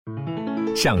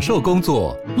享受工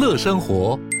作，乐生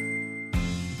活。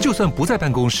就算不在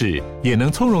办公室，也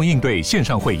能从容应对线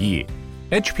上会议。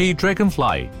HP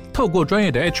Dragonfly 透过专业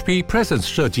的 HP Presence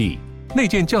设计，内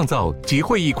建降噪及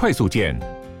会议快速键，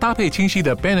搭配清晰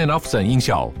的 Bang & Olufsen 音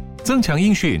效，增强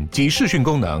音讯及视讯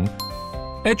功能。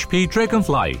HP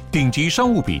Dragonfly 顶级商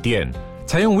务笔电，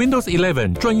采用 Windows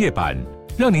 11专业版，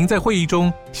让您在会议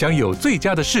中享有最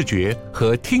佳的视觉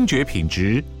和听觉品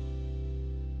质。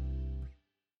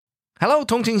Hello，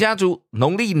 通勤家族，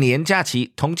农历年假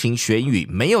期通勤学英语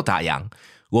没有打烊。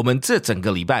我们这整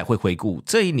个礼拜会回顾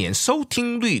这一年收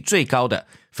听率最高的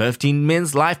15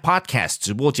 Minutes Live Podcast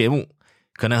直播节目。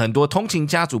可能很多通勤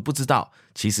家族不知道，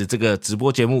其实这个直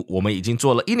播节目我们已经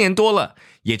做了1年多了，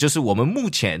也就是我们目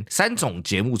前3种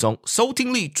节目中收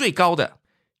听率最高的。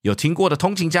有听过的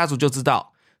通勤家族就知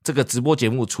道，这个直播节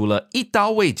目除了一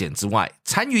刀未剪之外，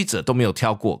参与者都没有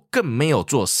跳过，更没有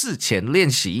做事前练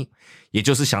习，也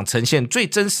就是想呈现最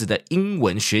真实的英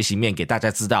文学习面给大家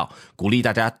知道，鼓励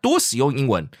大家多使用英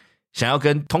文。想要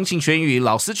跟通勤学英语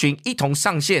老师群一同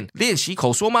上线练习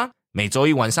口说吗？每周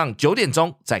一晚上9点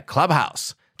钟在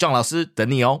Clubhouse， John 老师等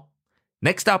你哦。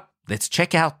Next up, let's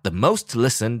check out the most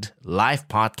listened live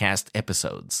podcast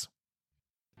episodes.So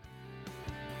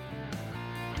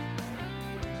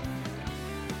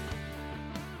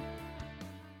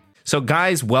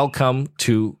guys, welcome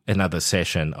to another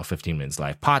session of 15 Minutes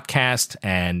Live Podcast,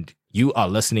 and you are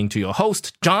listening to your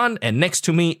host, John, and next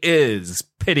to me is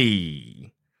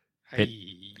Pity. Hi.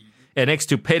 And next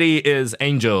to Pity is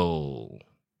Angel.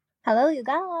 Hello, you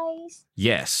guys.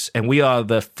 Yes, and we are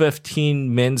the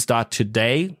 15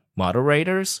 Minutes.today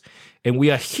moderators, and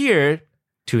we are here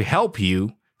to help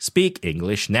you speak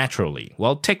English naturally.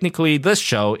 Well, technically, this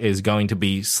show is going to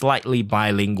be slightly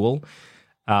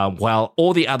bilingual,while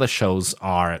all the other shows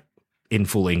are in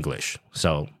full English.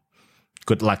 So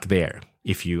good luck there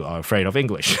if you are afraid of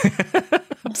English.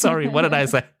 I'm sorry, what did I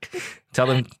say? Tell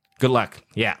them good luck.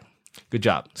 Yeah, good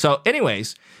job. So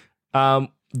anyways,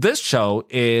 this show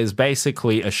is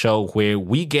basically a show where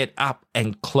we get up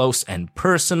and close and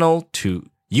personal to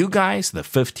you guys, the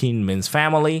 15 Minutes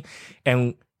family,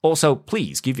 and also,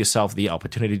 please give yourself the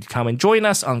opportunity to come and join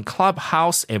us on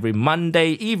Clubhouse every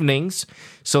Monday evenings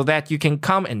so that you can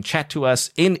come and chat to us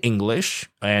in English.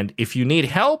 And if you need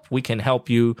help, we can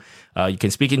help you. You can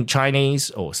speak in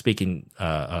Chinese or speak in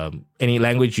any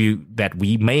language that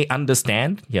we may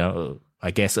understand. You know, I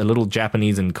guess a little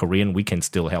Japanese and Korean we can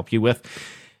still help you with.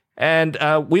 And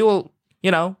we will,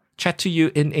 chat to you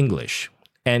in English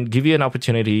and give you an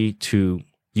opportunity to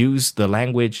use the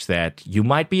language that you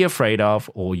might be afraid of,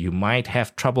 or you might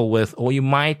have trouble with, or you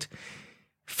might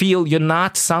feel you're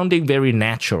not sounding very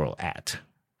natural at.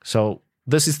 So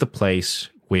this is the place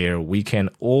where we can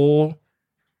all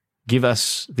give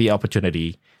us the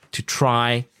opportunity to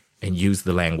try and use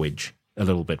the language a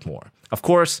little bit more. Of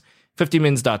course, 15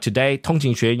 Minutes.today, 通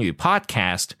勤学英语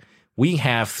podcast, we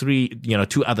have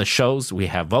two other shows. We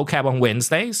have Vocab on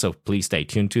Wednesday, so please stay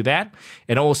tuned to that.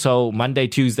 And also Monday,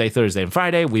 Tuesday, Thursday, and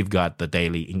Friday, we've got the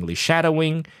daily English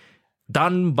shadowing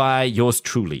done by yours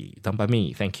truly, done by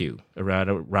me. Thank you. A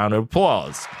round of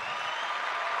applause.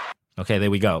 Okay,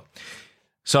 there we go.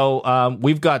 So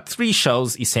we've got 3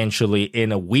 shows essentially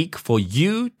in a week for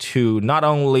you to not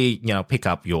only pick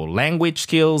up your language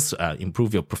skills,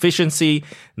 improve your proficiency,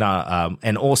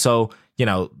 and also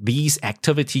these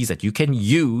activities that you can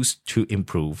use to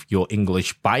improve your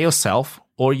English by yourself,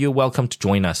 or you're welcome to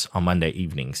join us on Monday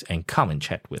evenings and come and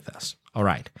chat with us. All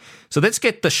right. So let's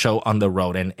get the show on the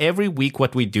road. And every week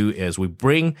what we do is we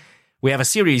have a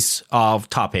series of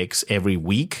topics every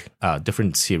week,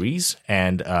 different series.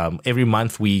 And every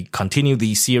month we continue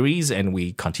these series and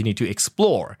we continue to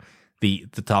explore the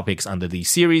topics under these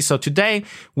series. So today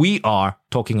we are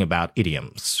talking about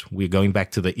idioms. We're going back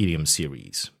to the idiom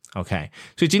series.OK，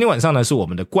 所以今天晚上呢是我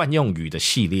们的惯用语的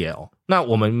系列哦。那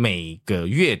我们每个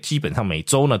月基本上每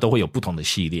周呢都会有不同的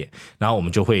系列，然后我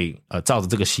们就会照着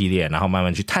这个系列，然后慢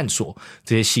慢去探索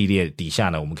这些系列底下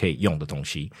呢我们可以用的东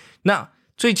西。那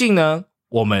最近呢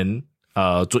我们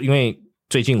因为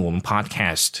最近我们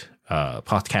podcast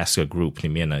group 里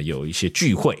面呢有一些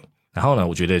聚会，然后呢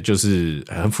我觉得就是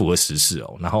很符合时事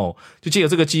哦，然后就借由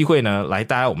这个机会呢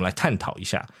我们来探讨一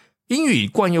下英语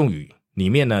惯用语里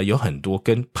面呢有很多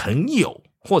跟朋友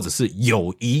或者是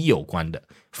友谊有关的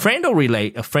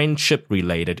friendship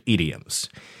related idioms.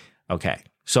 Okay,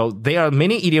 so there are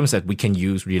many idioms that we can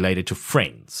use related to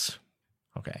friends.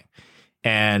 Okay,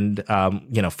 and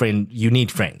you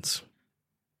need friends.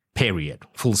 Period.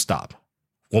 Full stop.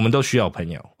 我们都需要朋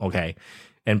友. Okay,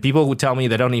 and people who tell me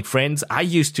they don't need friends, I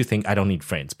used to think I don't need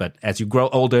friends, but as you grow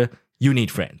older, You need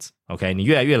friends. OK， 你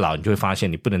越来越老，你就会发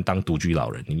现你不能当独居老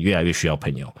人，你越来越需要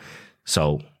朋友。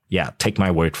So yeah, take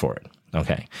my word for it.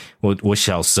 OK， 我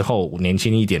小时候年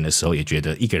轻一点的时候也觉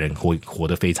得一个人活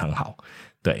得非常好，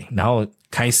对，然后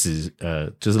开始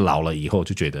就是老了以后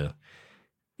就觉得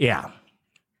 ，Yeah，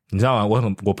 你知道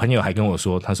吗？我朋友还跟我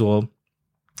说，他说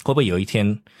会不会有一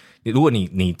天，如果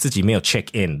你自己没有 check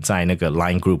in 在那个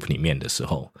Line Group 里面的时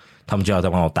候，他们就要再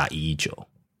帮我打119。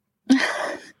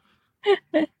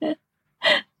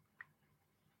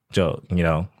就 you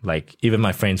know, like even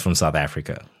my friends from South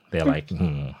Africa, they're like,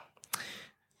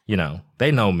 you know,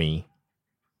 they know me.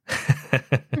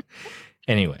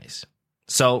 Anyways,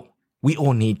 so we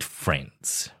all need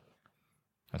friends.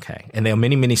 Okay, and there are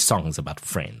many, many songs about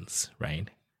friends, right?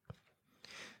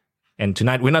 And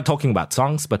tonight we're not talking about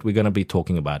songs, but we're going to be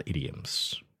talking about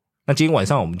idioms. 那今天晚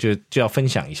上我们就要分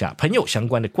享一下朋友相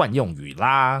关的惯用语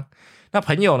啦。那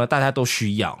朋友呢，大家都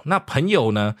需要。那朋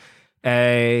友呢，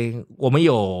我们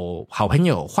有好朋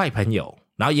友、坏朋友，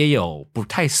然后也有不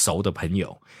太熟的朋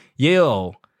友，也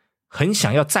有很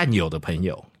想要占有的朋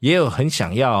友，也有很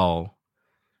想要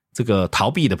这个逃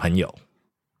避的朋友。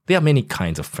There are many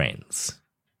kinds of friends,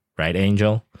 right,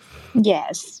 Angel?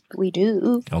 Yes, we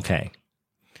do. Okay.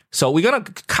 So we're going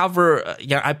to cover,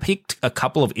 I picked a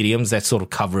couple of idioms that sort of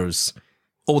covers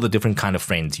all the different kind of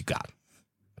friends you got.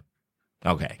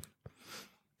 Okay.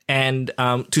 And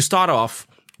to start off,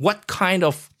 what kind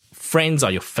of friends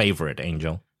are your favorite,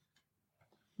 Angel?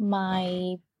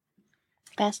 My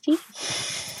bestie.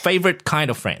 Favorite kind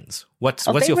of friends. What's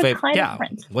your favorite kind of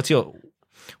friends?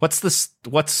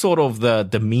 What's sort of the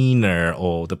demeanor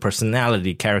or the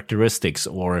personality characteristics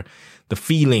or the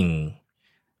feeling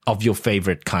of your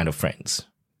favorite kind of friends?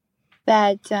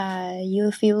 That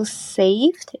you feel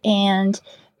safe and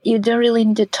you don't really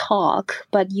need to talk,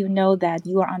 but you know that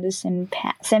you are on the same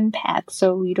path,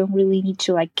 so you don't really need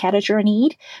to like catch your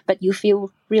need, but you feel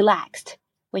relaxed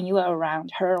when you are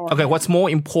around her. Or okay, him. what's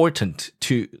more important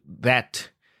to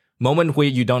that moment where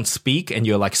you don't speak and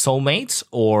you're like soulmates,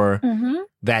 or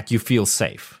that you feel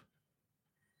safe?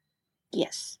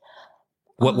 Yes.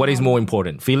 What is more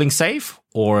important, feeling safe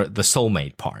or the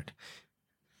soulmate part?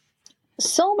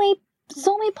 Soulmate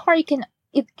part,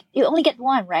 you only get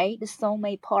one, right? The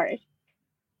soulmate part.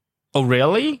 Oh,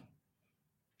 really?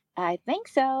 I think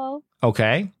so.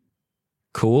 Okay.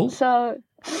 Cool. So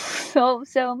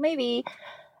maybe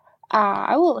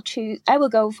I will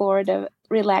go for the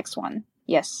relaxed one.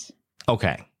 Yes.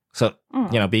 Okay. So,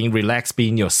 being relaxed,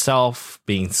 being yourself,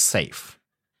 being safe.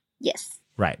 Yes.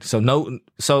 Right.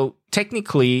 So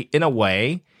technically, in a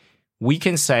way, we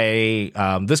can say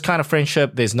this kind of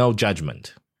friendship, there's no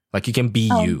judgment. Like you can be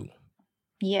you.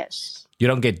 Yes. You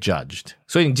don't get judged.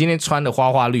 所以你今天穿的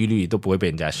花花绿绿都不会被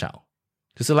人家笑。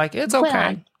就是 like, it's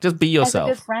okay. Just be yourself.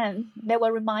 As a good friend, they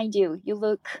will remind you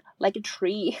look like a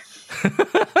tree.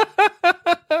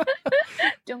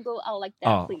 Don't go out like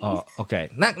that, please. Oh, okay.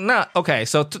 Okay,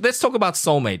 so let's talk about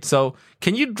soulmate. So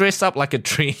can you dress up like a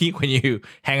tree when you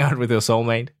hang out with your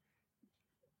soulmate?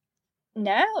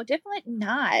 No, definitely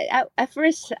not. At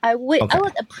first, I would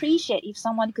appreciate if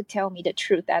someone could tell me the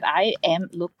truth that I am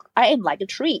like a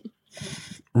tree.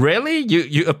 Really?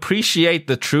 You appreciate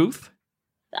the truth?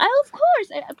 Of course,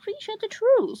 I appreciate the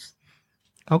truth.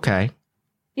 Okay.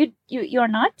 You're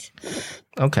not?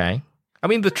 Okay. I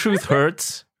mean, the truth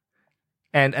hurts.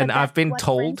 And I've been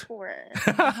told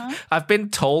I've been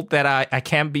told that I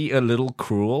can be a little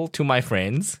cruel to my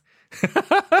friends.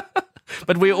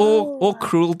 But we're all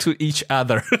cruel to each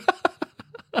other.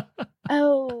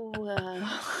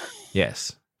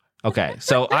 Yes. Okay.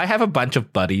 So I have a bunch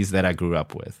of buddies that I grew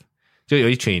up with. 就有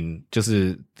一群就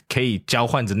是可以交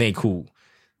换着内裤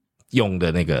用的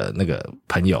那个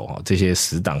朋友哦，这些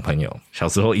死党朋友，小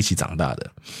时候一起长大的。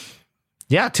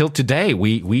Yeah, till today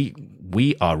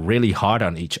we are really hard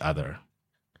on each other.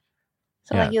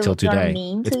 So you're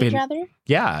mean to each other?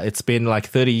 Yeah, it's been like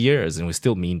 30 years and we're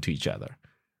still mean to each other.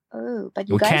 Oh, but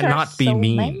we cannot be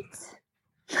mean. Mates?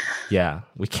 Yeah,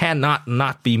 we cannot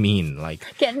not be mean. Like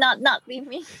cannot not be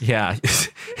mean. Yeah,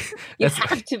 you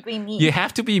have to be mean. You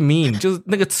have to be mean. 就是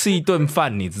那个吃一顿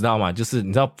饭，你知道吗？就是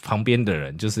你知道旁边的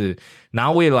人，就是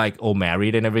now we're like all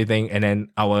married and everything, and then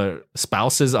our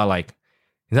spouses are like,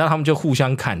 你知道他们就互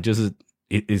相看，就是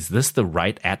is this the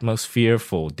right atmosphere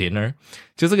for dinner？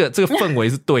 就这个氛围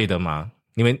是对的吗？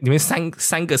你们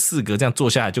三个四个这样坐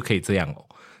下来就可以这样哦？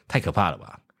太可怕了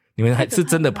吧？你们还是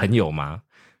真的朋友吗？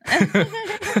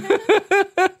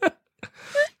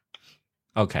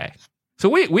 Okay. So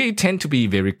we tend to be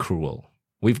very cruel.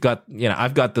 We've got,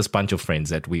 I've got this bunch of friends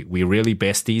that we're really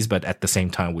besties, but at the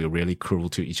same time, we're really cruel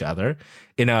to each other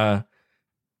in a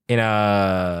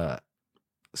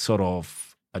sort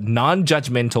of a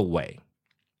non-judgmental way.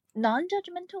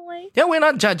 Non-judgmental way? Yeah, we're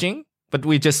not judging, but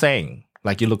we're just saying,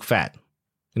 like, you look fat.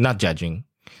 We're not judging.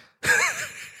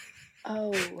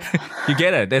 Oh. You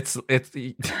get it?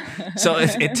 So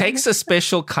it takes a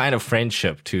special kind of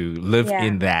friendship to live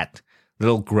in that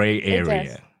little gray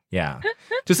area. Yeah.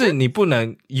 就是你不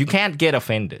能, you can't get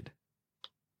offended.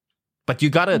 But you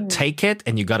gotta take it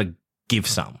and you gotta give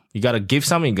some. You gotta give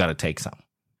some and you gotta take some.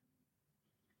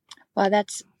 Well,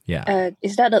 that's... isn't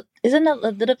it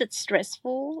a little bit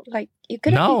stressful? Like, you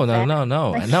couldn't No.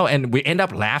 Like, No, and we end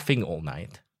up laughing all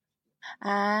night.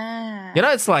 Ah. You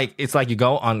know, it's like you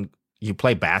go on, you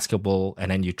play basketball and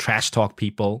then you trash talk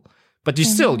people, but you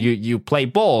still, you play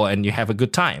ball and you have a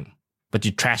good time, but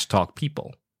you trash talk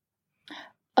people.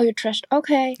 Oh, you trash.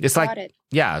 Okay. It's got like, it.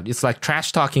 yeah, it's like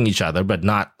trash talking each other, but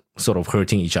not sort of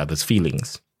hurting each other's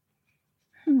feelings.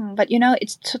 But you know,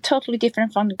 it's totally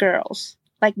different from the girls.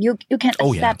 Like you can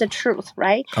accept the truth,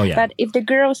 right? Oh, yeah. But if the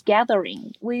girls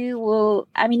gathering, they will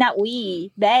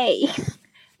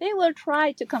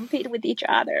try to compete with each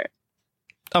other.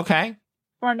 Okay.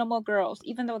 For normal girls,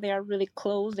 even though they are really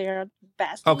close, they are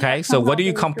best. Okay, so what do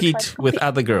you compete with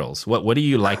other girls? What do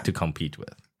you like to compete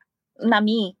with? Not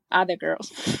me, other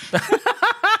girls.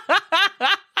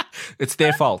 It's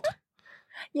their fault.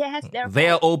 Yes,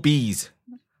 they're obese.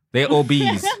 They're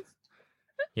obese.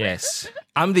 Yes,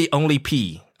 I'm the only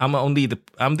P. I'm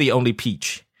the only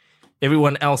peach.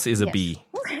 Everyone else is a B.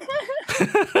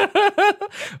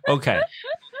 Okay,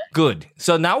 good.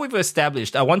 So now we've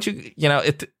established. I want you. You know,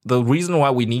 the reason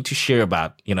why we need to share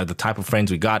about the type of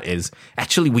friends we got is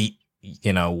actually we.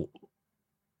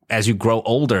 As you grow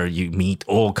older, you meet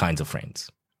all kinds of friends.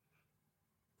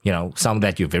 Some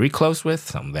that you're very close with,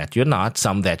 some that you're not,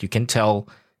 some that you can tell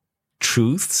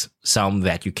truths, some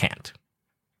that you can't.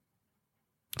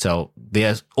 So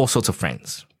there's all sorts of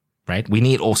friends, right? We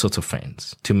need all sorts of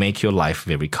friends to make your life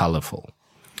very colorful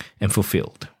and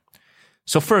fulfilled.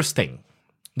 So first thing,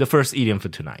 the first idiom for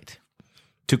tonight,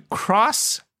 to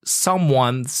cross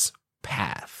someone's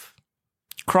path.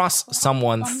 Cross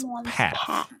someone's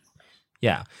path.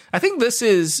 Yeah. I think this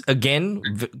is, again,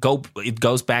 it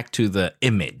goes back to the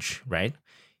image, right?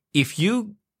 If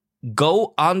you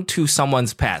go onto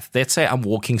someone's path, let's say I'm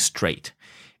walking straight,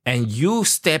 and you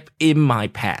step in my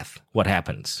path, what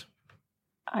happens?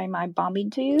 Am I bumping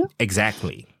into you?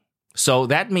 Exactly. So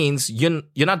that means you're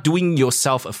not doing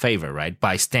yourself a favor, right?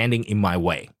 By standing in my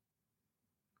way.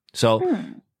 So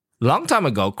long time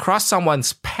ago, cross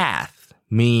someone's path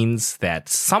means that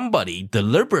somebody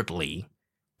deliberately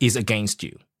is against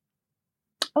you.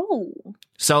 Oh.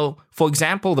 So, for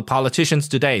example, the politicians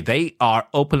today, they are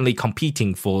openly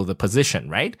competing for the position,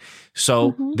 right?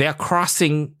 So they're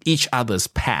crossing each other's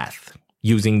path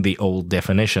using the old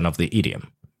definition of the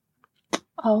idiom.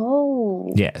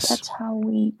 Oh. Yes. That's how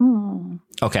we...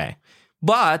 Okay.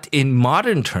 But in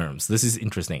modern terms, this is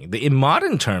interesting. In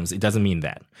modern terms, it doesn't mean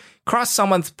that. Cross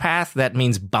someone's path, that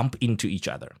means bump into each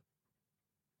other.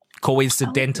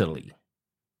 Coincidentally.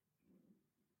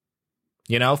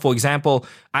 For example,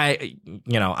 I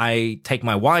take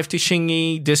my wife to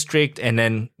Xingyi district and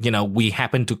then, we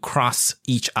happen to cross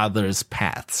each other's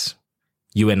paths.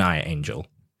 You and I, Angel.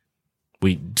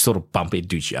 We sort of bump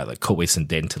into each other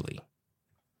coincidentally.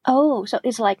 Oh, so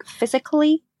it's like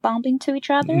physically bumping to each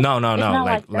other? No.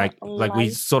 Like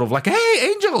we sort of like, hey,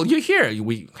 Angel, you're here.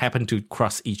 We happen to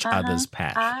cross each other's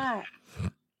path.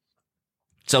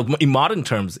 So in modern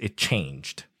terms, it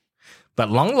changed. But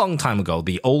long time ago,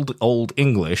 the old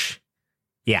English,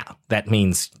 that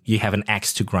means you have an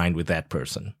axe to grind with that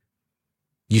person.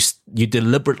 You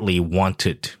deliberately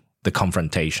wanted the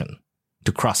confrontation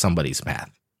to cross somebody's path.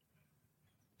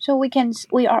 So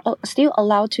we are still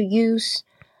allowed to use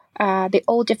the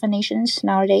old definitions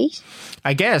nowadays?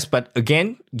 I guess, but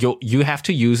again, you have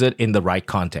to use it in the right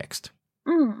context.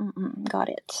 Got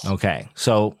it. Okay,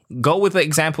 so go with the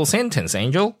example sentence,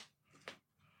 Angel.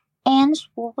 Anne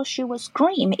swore she would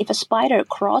scream if a spider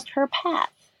crossed her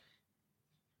path.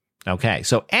 Okay,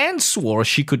 so Anne swore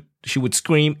she would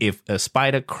scream if a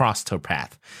spider crossed her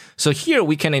path. So here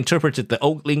we can interpret it the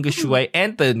old English way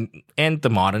and the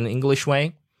modern English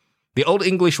way. The old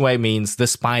English way means the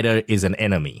spider is an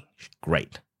enemy.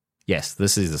 Great. Yes,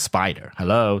 this is a spider.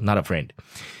 Hello, not a friend.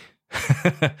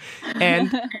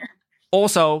 And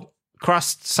also,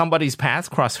 cross somebody's path,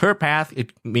 cross her path,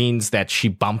 it means that she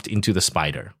bumped into the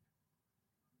spider.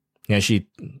 She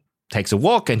takes a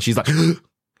walk and she's like,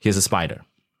 here's a spider.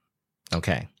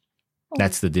 Okay.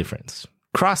 That's the difference.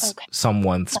 Cross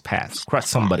someone's path. Cross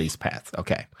somebody's path.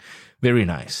 Okay. Very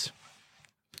nice.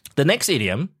 The next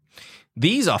idiom,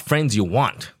 these are friends you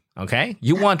want. Okay?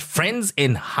 You want friends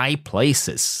in high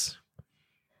places.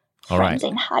 All Friends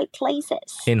right. in high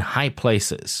places. In high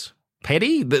places.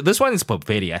 Petty? This one is for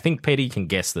Petty. I think Petty can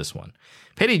guess this one.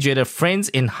 Petty 觉得 friends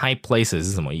in high places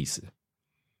是什么意思？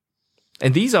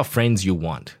 And these are friends you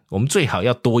want. 我们最好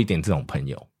要多一点这种朋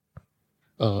友。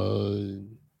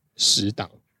10档。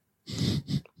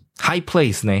High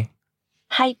place 呢？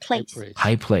 High place.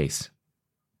 High place.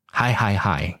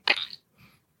 High.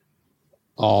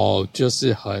 哦，就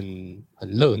是很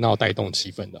热闹带动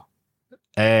气氛的。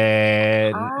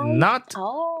Not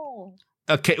Oh.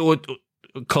 okay.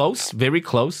 Close, very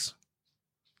close.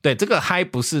 对，这个嗨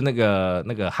不是那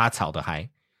个哈草的嗨，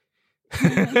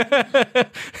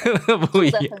不一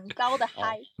样。很高的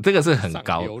high. 这个是很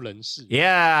高。上流人士。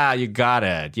Yeah, you got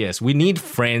it. Yes, we need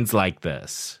friends like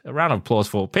this. A round of applause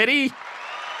for Petty.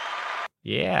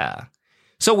 Yeah.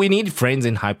 So we need friends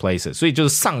in high places. 所以就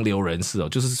是上流人士哦，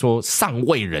就是说上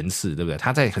位人士，对不对？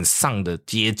他在很上的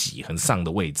阶级，很上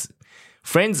的位置。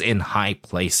Friends in high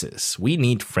places. We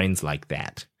need friends like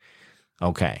that.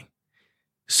 Okay.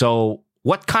 So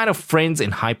what kind of friends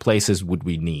in high places would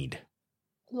we need?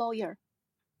 Lawyer.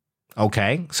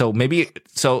 Okay. So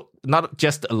not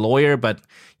just a lawyer, but,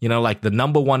 like the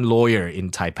number one lawyer in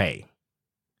Taipei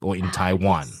or in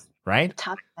Taiwan, yes. right?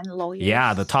 Top 10 lawyer.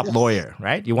 Yeah, the top lawyer,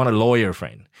 right? You want a lawyer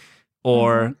friend.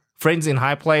 Or friends in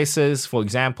high places, for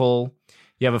example,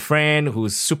 you have a friend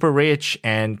who's super rich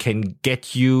and can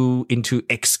get you into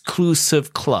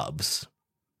exclusive clubs.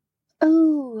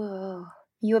 Oh,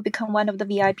 you will become one of the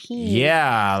VIPs.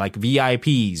 Yeah, like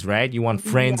VIPs, right? You want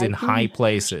friends in high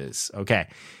places. Okay.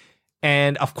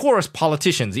 And of course,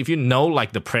 politicians, if you know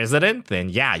like the president, then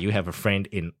yeah, you have a friend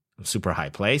in super high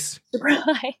place. Super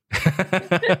high.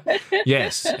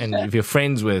 Yes. And if you're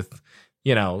friends with,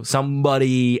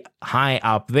 somebody high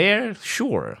up there,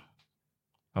 sure.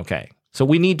 Okay. So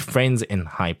we need friends in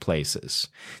high places.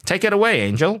 Take it away,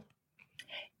 Angel.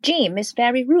 Jim is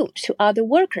very rude to other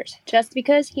workers just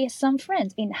because he has some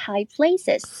friends in high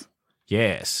places.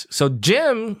 Yes. So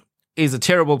Jim is a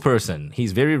terrible person.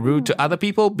 He's very rude to other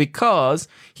people because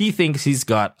he thinks he's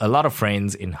got a lot of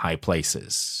friends in high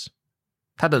places.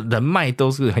 他的人脉都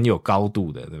是很有高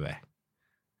度的，对不对？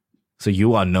 So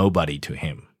you are nobody to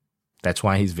him. That's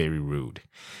why he's very rude.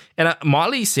 And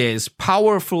Molly says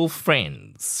powerful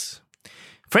friends.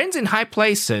 Friends in high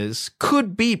places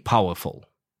could be powerful.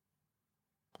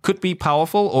 Could be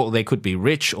powerful, or they could be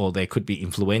rich, or they could be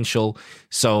influential.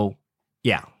 So,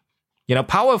 yeah.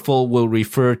 Powerful will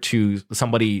refer to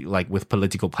somebody like with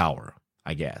political power,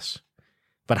 I guess.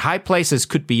 But high places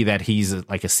could be that he's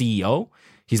like a CEO.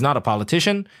 He's not a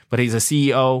politician, but he's a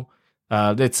CEO.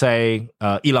 Let's say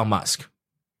Elon Musk.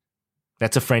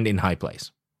 That's a friend in high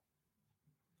place.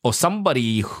 Or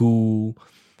somebody who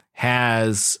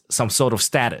has some sort of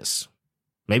status.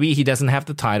 Maybe he doesn't have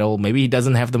the title. Maybe he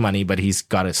doesn't have the money, but he's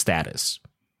got a status.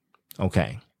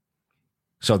 Okay.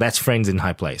 So that's friends in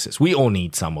high places. We all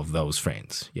need some of those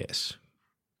friends. Yes.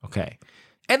 Okay.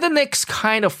 And the next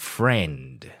kind of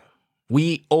friend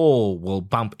we all will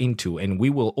bump into and we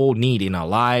will all need in our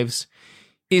lives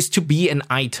is to be an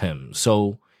item.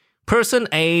 So person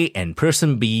A and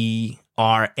person B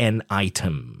are an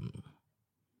item.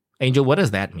 Angel, what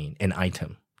does that mean? An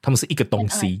item. 他们是一个东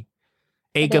西。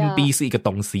A 跟 B 是一个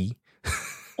东西。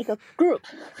一个 group.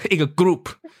 一个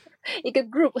group. 一个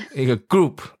group. 一个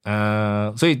group.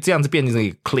 所以这样子变成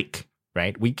一个 clique,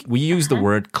 right? We use the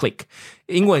word clique.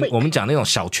 英文我们讲那种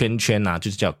小圈圈啊，就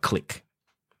是叫 clique.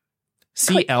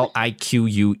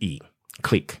 C-L-I-Q-U-E.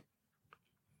 Clique.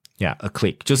 Yeah, a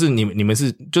clique. 就是你们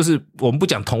是，就是我们不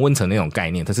讲同温层那种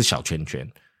概念，它是小圈圈。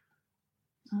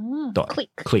对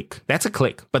clique. That's a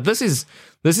clique. But this is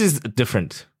a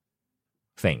different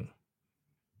thing.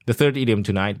 The third idiom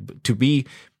tonight, to be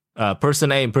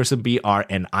person A and person B are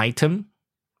an item.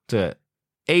 这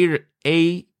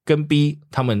A 跟 B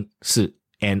他们是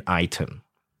an item.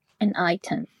 An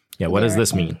item. Yeah, what does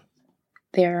this mean?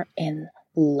 They're in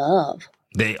love.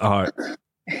 They are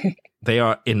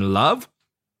in love?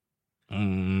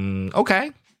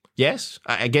 Okay. Yes,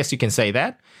 I guess you can say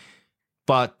that.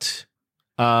 But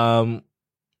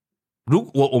如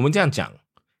果我们这样讲，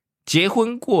结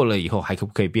婚过了以后还可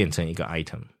不可以变成一个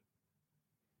item?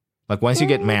 Like once you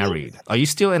get married, are you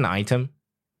still an item?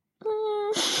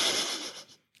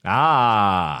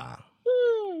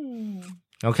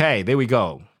 Okay, there we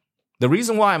go. The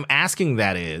reason why I'm asking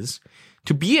that is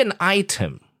to be an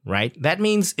item, right? That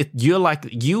means you're like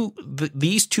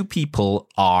these two people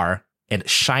are a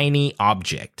shiny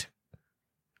object.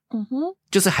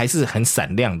 就是还是很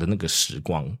闪亮的那个时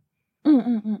光。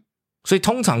所以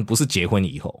通常不是结婚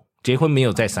以后，结婚没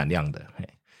有再闪亮的。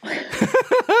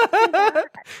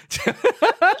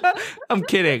I'm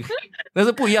kidding. 那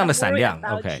是不一样的闪亮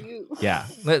I'm worried about Okay. you. Yeah.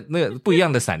 那不一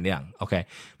样的闪亮 Okay.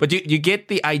 But you get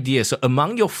the idea. So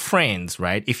among your friends,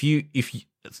 right? If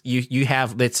you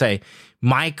have, let's say,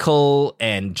 Michael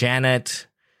and Janet,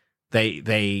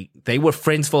 they were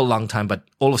friends for a long time, but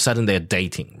all of a sudden they're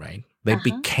dating, right? They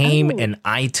became an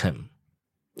item.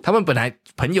 他们本来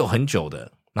朋友很久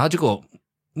的，然后结果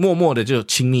默默的就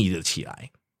亲密了起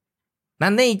来。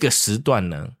那个时段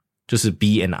呢，就是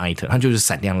be an item， 它就是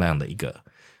闪亮亮的一个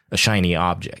a shiny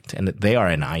object, and they are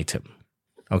an item.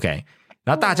 Okay.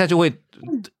 然后大家就会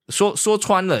说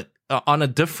穿了on a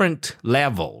different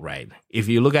level, right?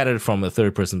 If you look at it from a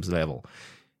third person's level,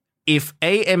 if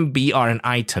A and B are an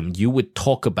item, you would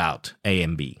talk about A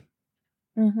and B.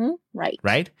 Right.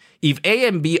 Right? If A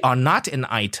and B are not an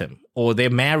item, or they're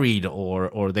married,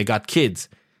 or they got kids,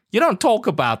 you don't talk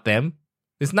about them.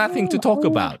 There's nothing to talk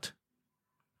about.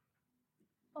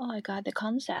 Oh, I got the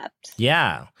concept.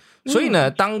 Yeah. 所以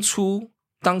呢，当初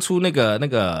那个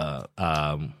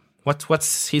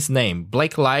what's his name?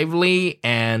 Blake Lively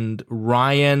and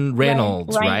Ryan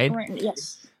Reynolds, right?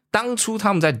 Yes. 当初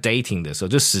他们在 dating 的时候，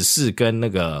就史事跟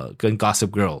Gossip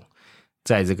Girl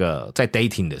在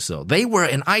dating 的时候 they were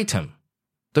an item.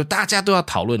 对，大家都要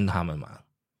讨论他们嘛，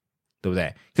对不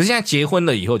对？可是现在结婚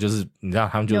了以后，就是你知道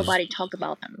他们就是 Nobody talk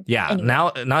about them. Yeah,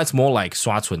 anymore. now it's more like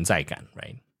刷存在感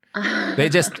right?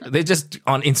 They're just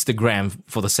on Instagram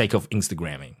for the sake of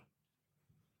Instagramming.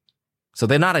 So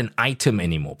they're not an item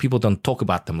anymore. People don't talk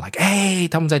about them like, hey,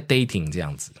 他们在 dating 这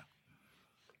样子。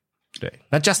对，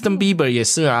那 Justin Bieber 也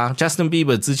是啊。Justin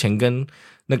Bieber 之前跟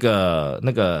那个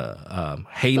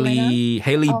Hailey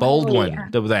Baldwin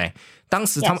对不对？当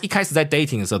时他们一开始在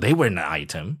dating 的时候 they were an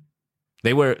item.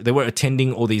 They were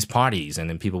attending all these parties and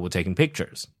then people were taking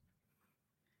pictures.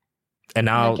 And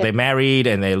now they're married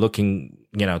and they're looking,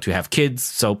 to have kids.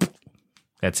 So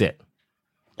that's it.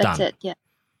 That's Done. it, yeah.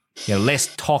 Less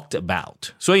talked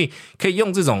about. 所以可以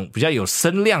用这种比较有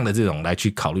声量的这种来去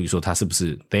考虑说它是不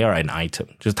是 they are an item.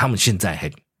 就是他们现在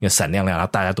很闪亮亮，然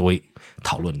后大家都会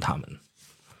讨论他们。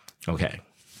Okay.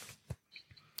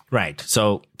 Right.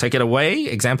 So take it away.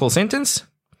 Example sentence.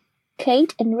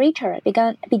 Kate and Richard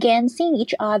began seeing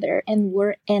each other and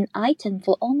were an item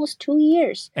for almost 2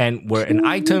 years. And were an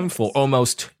item for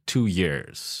almost 2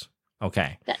 years.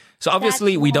 Okay. So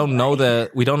obviously we don't know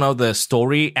the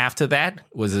story after that.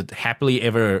 Was it happily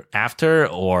ever after,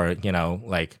 or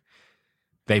like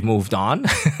they moved on?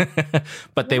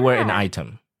 But they were an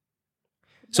item.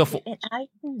 So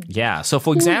so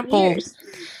for example,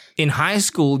 in high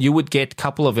school, you would get a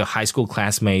couple of your high school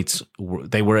classmates,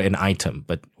 they were an item.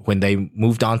 But when they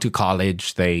moved on to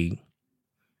college, they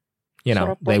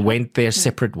went their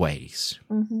separate ways.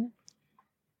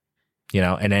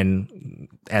 And then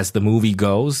as the movie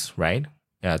goes, right?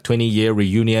 20-year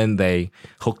reunion, they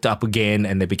hooked up again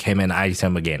and they became an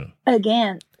item again.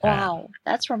 Again. Wow.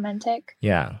 That's romantic.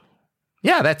 Yeah.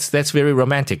 Yeah, that's very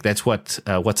romantic. That's what's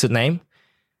her name?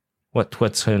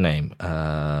 What's her name?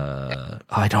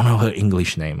 I don't know her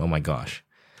English name. Oh my gosh.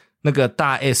 那个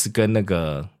大 S 跟那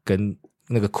个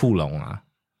库龙啊。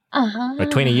For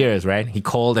 20 years, right? He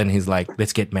called and he's like,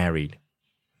 let's get married.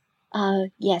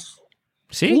 Yes.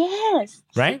 See? Yes.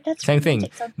 Right? That's Same thing.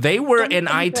 romantic. So They were an don't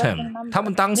item. remember. 他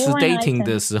们当时 They were an dating item.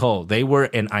 的时候 they were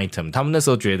an item. 他们那时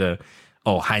候觉得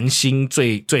韩星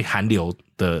最韩流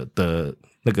的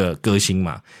那个歌星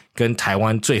嘛，跟台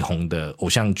湾最红的偶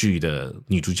像剧的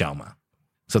女主角嘛。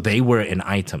So they were an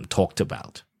item talked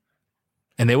about.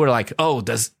 And they were like, oh,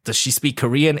 does she speak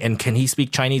Korean and can he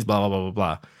speak Chinese? Blah, blah, blah,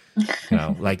 blah,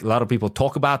 blah. Like a lot of people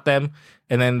talk about them.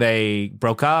 And then they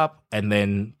broke up. And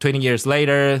then 20 years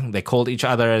later, they called each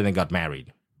other and they got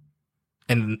married.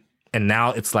 And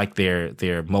now it's like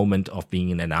their moment of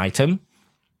being an item.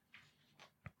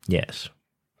 Yes.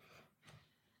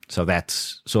 So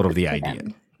that's sort of the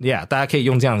idea. Yeah, 大家可以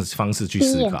用这样的方式去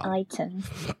思考。 Be an item.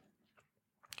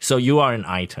 So you are an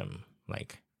item,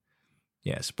 like,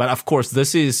 yes. But of course,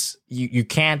 this is, you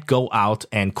can't go out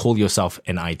and call yourself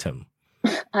an item.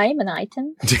 I'm an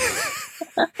item.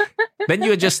 Then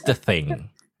you're just the thing.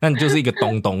 那你就是一个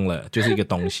东东了，就是一个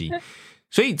东西。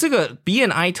所以这个 be an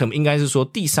item 应该是说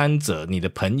第三者，你的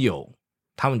朋友，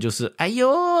他们就是哎呦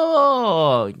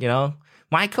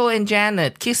Michael and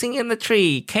Janet kissing in the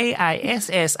tree, Kissing.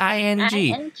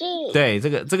 对，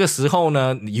这个时候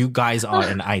呢 you guys are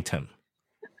an item.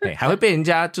 对，还会被人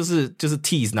家就是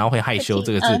tease， 然后会害羞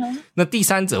这个字。那第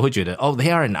三者会觉得oh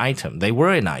they are an item, they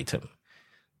were an item.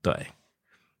 对，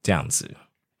这样子。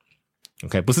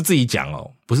OK， 不是自己讲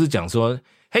哦，不是讲说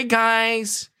Hey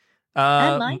guys,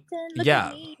 I'm item. Look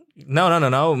yeah, at me.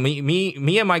 no.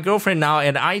 Me and my girlfriend now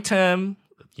an item.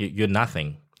 you're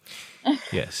nothing.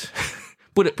 Yes.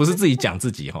 不是自己讲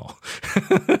自己齁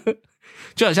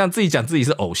就好像自己讲自己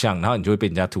是偶像，然后你就会被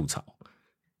人家吐槽，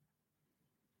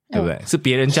对不对？是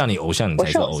别人叫你偶像，你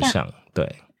才是偶像。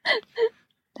对。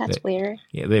That's weird.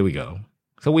 Yeah, there we go.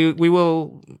 So we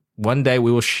will one day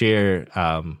we will share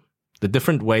the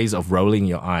different ways of rolling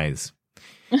your eyes.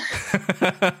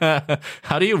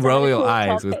 How do you roll your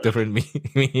eyes with different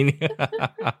meaning?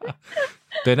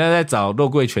 对，那再找肉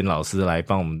桂泉老师来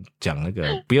帮我们讲那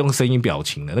个不用声音表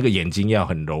情的那个眼睛要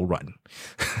很柔软。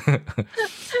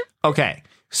Okay,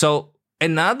 so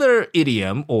another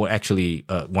idiom, or actually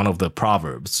one of the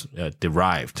proverbs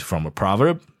derived from a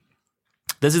proverb.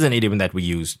 This is an idiom that we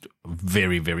use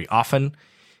very, very often.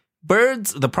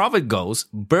 The proverb goes,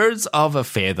 birds of a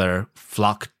feather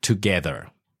flock together.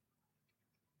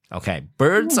 Okay,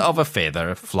 birds of a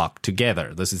feather flock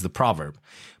together. This is the proverb.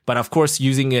 But of course,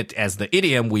 using it as the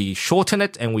idiom, we shorten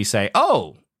it and we say,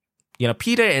 oh,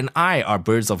 Peter and I are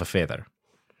birds of a feather.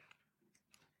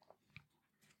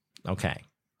 Okay.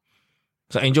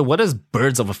 So, Angel, what does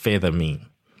birds of a feather mean?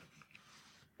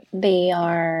 They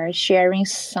are sharing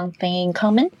something in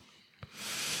common.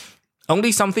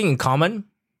 Only something in common?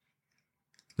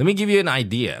 Let me give you an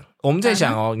idea. 我们在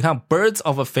想哦，你看 birds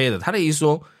of a feather， 它的意思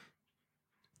说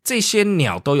这些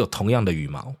鸟都有同样的羽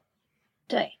毛。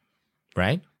对。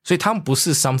Right? 所以它们不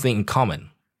是 something in common.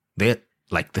 They're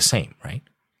like the same, right?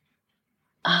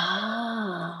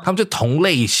 啊。它们就同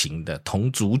类型的，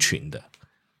同族群的。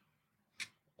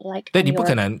Like 对，你不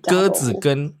可能鸽子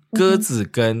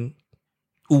跟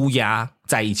乌鸦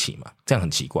在一起嘛，这样很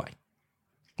奇怪。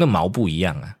那毛不一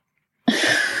样啊。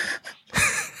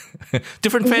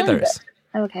Different feathers.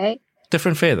 Okay.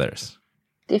 Different feathers.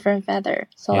 Different feather.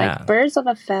 So Yeah. like birds of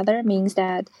a feather means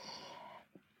that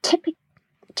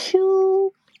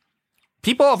two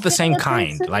people of the same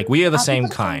kind. Like we are the same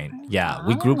people kind. of the same kind. Yeah,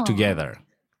 we group together.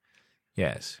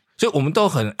 Yes. 所以我们都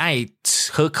很爱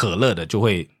喝可乐的，就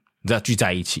会聚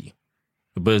在一起。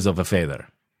Birds of a feather.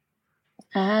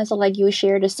 So like you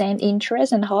share the same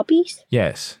interests and hobbies?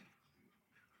 Yes.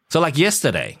 So like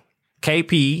yesterday,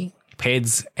 KP,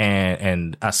 Peds,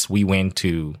 and us, we went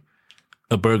to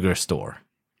a burger store.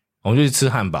 我们就去吃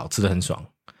汉堡，吃得很爽。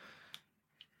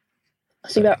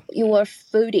So you were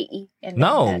foodie. And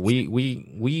No,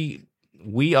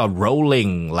 we are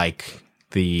rolling like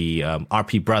the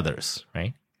RP Brothers,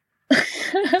 right?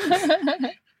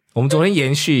 我们昨天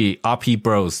延续 RP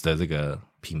Bros 的这个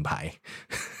品牌，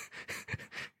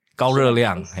高热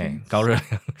量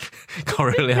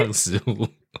食物，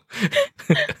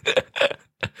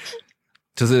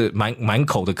就是满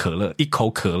口的可乐，一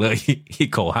口可乐一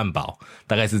口汉堡，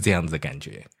大概是这样子的感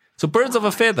觉。So birds of a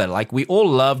feather, like we all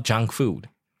love junk food.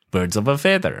 Birds of a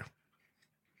feather.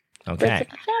 Okay.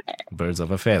 Birds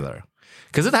of a feather.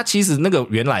 可是它其实那个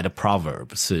原来的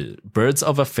proverb 是 birds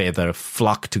of a feather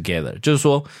flock together， 就是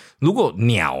说如果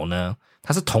鸟呢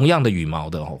它是同样的羽毛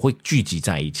的会聚集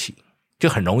在一起，就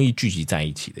很容易聚集在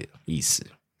一起的意思。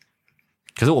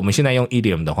可是我们现在用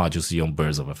idiom 的话就是用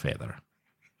birds of a feather.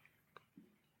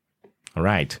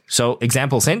 Alright, so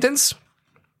example sentence.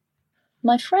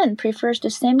 My friend prefers the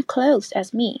same clothes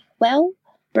as me. Well,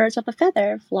 birds of a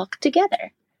feather flock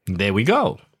together. There we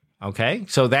go. Okay,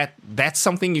 so that's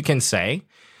something you can say.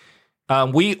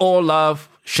 We all love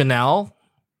Chanel.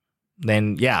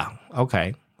 Then, yeah,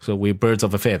 okay. So we're birds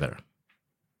of a feather.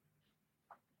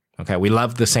 Okay, we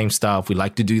love the same stuff. We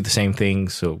like to do the same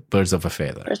things. So birds of a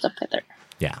feather. Birds of a feather.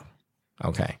 Yeah,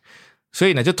 okay. 所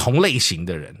以呢，就同类型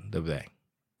的人，对不对？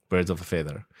 Birds of a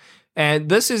feather. And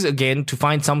this is, again, to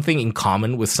find something in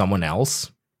common with someone else.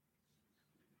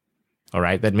 All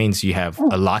right, that means you have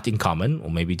a lot in common, or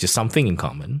maybe just something in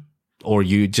common, or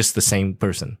you just the same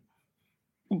person.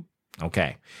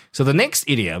 Okay, so the next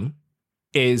idiom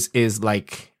is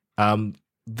like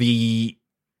the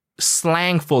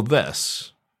slang for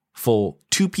this, for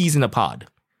two peas in a pod.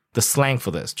 The slang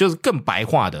for this 就是更白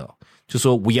话的，就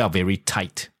说 we are very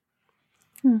tight.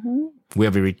 We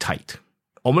are very tight.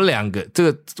 我们两个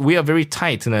这个 we are very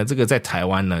tight 呢，这个在台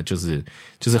湾呢就是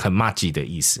很麻吉的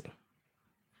意思。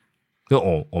就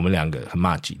我们两个很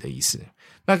麻吉的意思。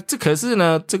那这可是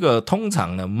呢，这个通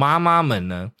常呢，妈妈们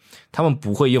呢，她们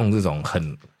不会用这种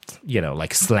很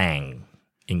like slang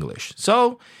English.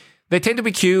 So they tend to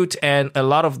be cute, and a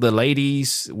lot of the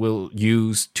ladies will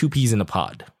use two peas in a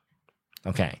pod.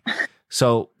 Okay.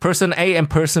 So person A and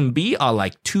person B are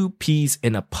like two peas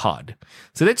in a pod.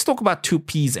 So let's talk about two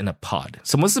peas in a pod.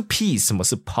 什么是 peas？ 什么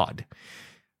是 pod？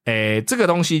 这个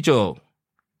东西就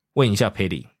问一下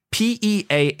Patty。Peas,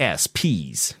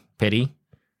 peas, Patty.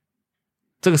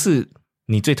 这个是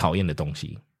你最讨厌的东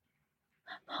西。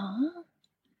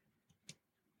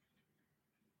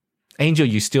Angel,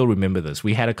 you still remember this?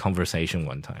 We had a conversation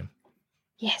one time.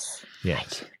 Yes.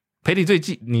 Yes.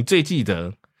 Patty, 你最记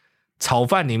得炒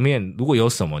饭里面如果有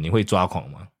什么你会抓狂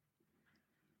吗？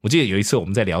我记得有一次我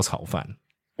们在聊炒饭，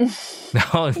然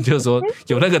后你就说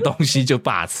有那个东西就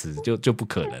罢吃，就不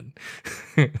可能。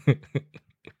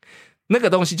那个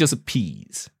东西就是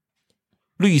peas，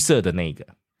 绿色的那个。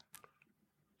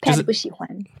Patty 不喜欢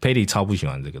Patty 超不喜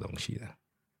欢这个东西的。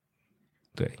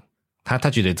对，他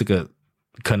觉得这个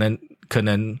可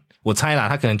能我猜啦，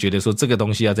他可能觉得说这个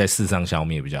东西要在世上消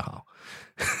灭比较好。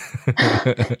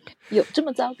有这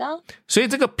么糟糕？所以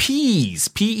这个 peas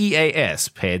P-E-A-S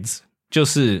peas 就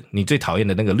是你最讨厌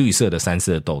的那个绿色的三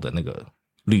色豆的那个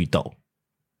绿豆。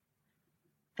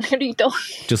绿豆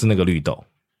就是那个绿豆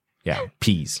Yeah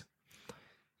peas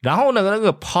然后呢那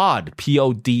个 pod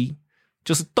P-O-D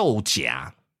就是豆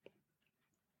荚。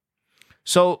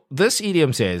So this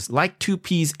idiom says like two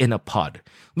peas in a pod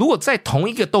如果在同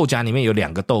一个豆荚里面有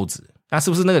两个豆子，那是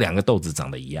不是那个两个豆子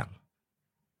长得一样？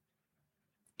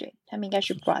对，他们应该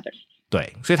是 brother。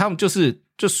 对，所以他们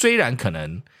就虽然可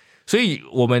能，所以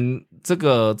我们这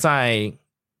个在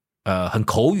很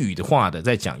口语的话的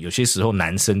在讲，有些时候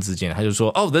男生之间他就说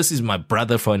Oh this is my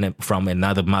brother from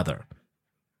another mother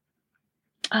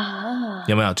啊，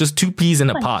有没有？就是 two peas in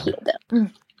a 换 pod 铁的，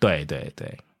对对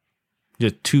对，就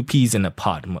two peas in a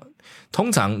pod 嘛。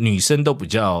通常女生都比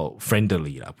较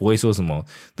friendly 啦，不会说什么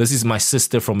This is my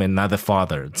sister from another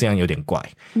father 这样有点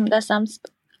怪。That sounds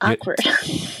awkward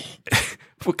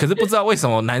可是不知道为什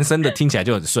么男生的听起来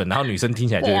就很顺，然后女生听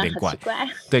起来就有点怪。对啊，很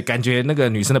奇怪。对，感觉那个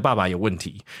女生的爸爸有问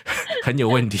题，很有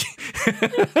问题。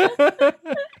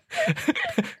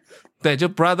对，就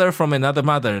brother from another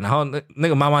mother， 然后那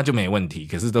个妈妈就没问题，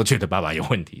可是都觉得爸爸有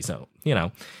问题。So you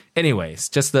know, anyways,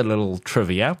 just a little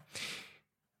trivia.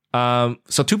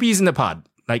 So two peas in the pod,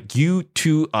 like you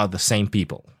two are the same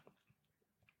people.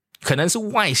 可能是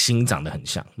外形长得很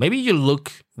像。Maybe you look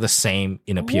the same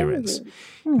in appearance.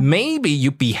 Maybe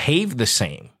you behave the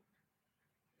same.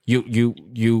 You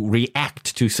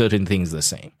react to certain things the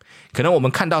same. 可能我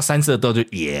们看到三色豆就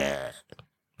Yeah.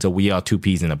 So we are two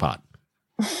peas in a pod.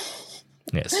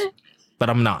 Yes. But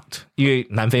I'm not. 因为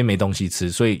南非没东西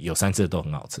吃，所以有三色豆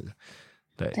很好吃。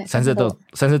对，三色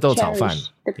豆炒饭。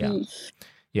Yeah.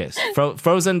 Yes.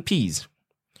 Frozen peas.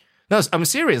 No, I'm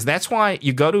serious. That's why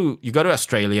you go to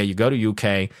Australia, you go to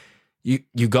UK,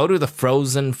 you go to the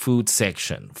frozen food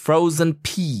section. Frozen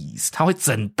peas. 它会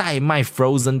整袋卖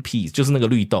frozen peas, 就是那个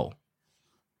绿豆。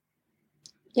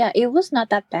Yeah, it was not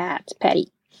that bad,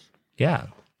 Patty. Yeah.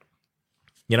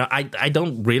 You know, I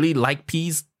don't really like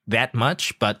peas that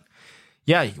much, but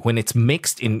yeah, when it's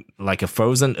mixed in like a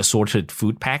frozen assorted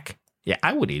food pack, yeah,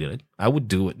 I would eat it. I would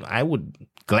do it. I would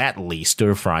gladly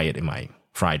stir fry it in my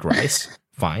fried rice.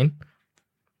 Fine.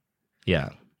 Yeah.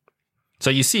 So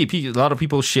you see, a lot of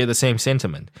people share the same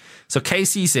sentiment. So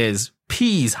Casey says,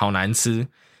 peas 好难吃.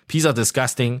 Peas are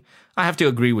disgusting. I have to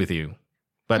agree with you.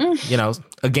 But, you know,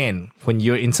 again, when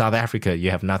you're in South Africa,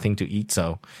 you have nothing to eat,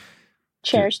 so...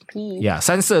 Cheers, peas. Yeah,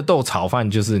 三色豆炒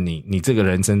饭就是你这个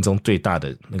人生中最大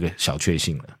的那个小确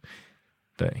幸了。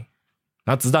对。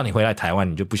然后直到你回来台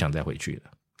湾，你就不想再回去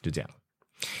了。就这样。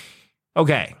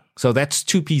Okay, so that's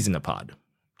two peas in a pod.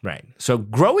 Right. So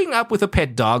growing up with a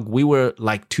pet dog, we were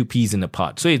like two peas in a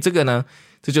pod. 所以这个呢，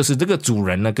这就是这个主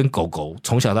人呢跟狗狗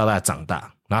从小到大长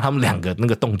大，然后他们两个那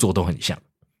个动作都很像。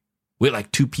We're like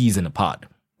two peas in a pod.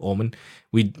 We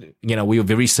are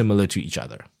very similar to each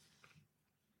other.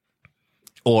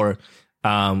 Or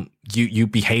you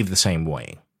behave the same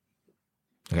way.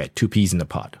 Okay, two peas in a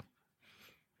pod.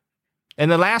 And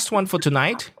the last one for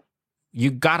tonight, you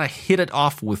gotta hit it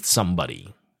off with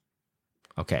somebody.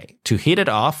 Okay, to hit it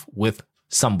off with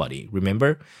somebody.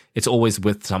 Remember, it's always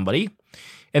with somebody.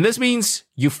 And this means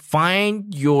you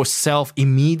find yourself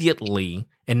immediately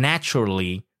and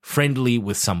naturally friendly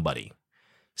with somebody.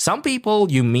 Some people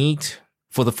you meet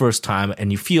for the first time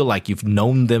and you feel like you've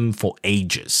known them for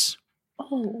ages.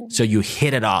 Oh. So you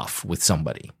hit it off with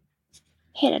somebody.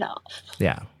 Hit it off.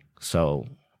 Yeah. So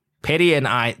Patty and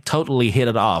I totally hit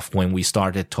it off when we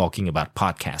started talking about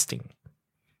podcasting.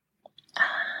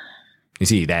 You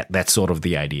see, that's sort of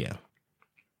the idea.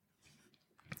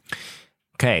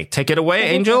 Okay, take it away,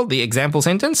 Angel, the example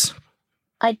sentence.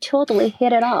 I totally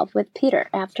hit it off with Peter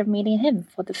after meeting him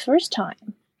for the first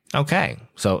time. Okay,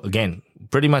 so again,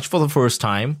 pretty much for the first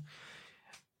time,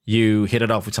 you hit it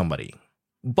off with somebody.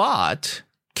 But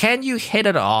can you hit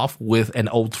it off with an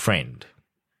old friend?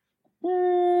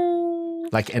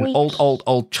 Like an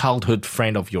old childhood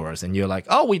friend of yours, and you're like,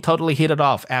 oh, we totally hit it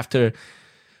off after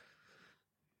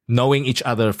knowing each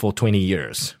other for 20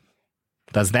 years.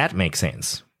 Does that make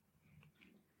sense?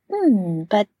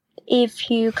 But if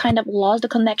you kind of lost the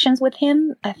connections with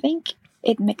him, I think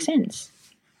it makes sense.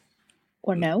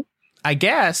 Or no? I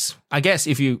guess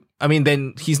if you,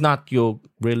 then he's not your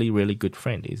really, really good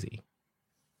friend, is he?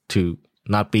 To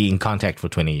not be in contact for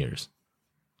 20 years.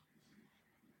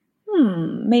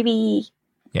 Maybe.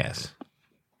 Yes.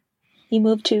 He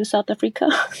moved to South Africa.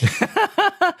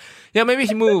 Yeah, maybe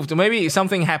he moved. Maybe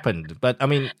something happened. But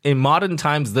in modern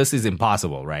times, this is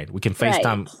impossible, right? We can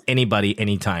FaceTime anybody,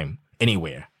 anytime,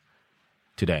 anywhere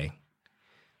today.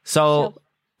 So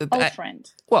old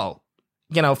friends. Well,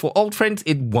 for old friends,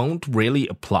 it won't really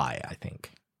apply, I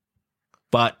think.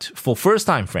 But for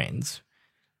first-time friends,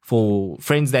 for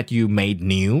friends that you made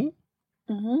new,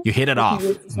 you hit it off.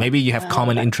 Maybe you have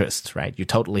common interests, right? You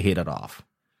totally hit it off.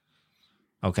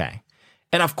 Okay.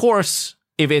 And of course,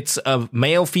 if it's a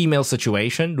male-female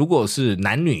situation, 如果是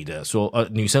男女的说，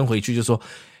女生回去就说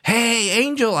Hey,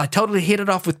 Angel, I totally hit it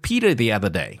off with Peter the other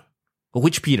day.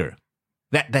 Which Peter?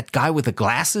 That guy with the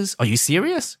glasses? Are you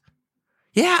serious?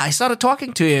 Yeah, I started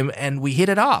talking to him and we hit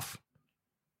it off.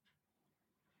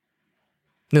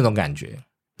 那种感觉。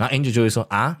然后 Angel 就会说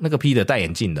啊，那个 Peter 戴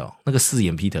眼镜的哦，那个四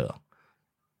眼 Peter 哦。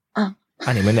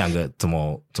你们两个怎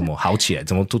么好起来？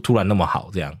怎么突然那么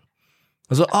好这样？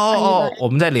我说我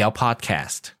们在聊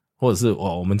podcast， 或者是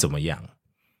我们怎么样？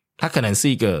它可能是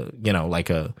一个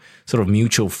like a sort of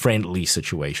mutual friendly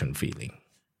situation feeling.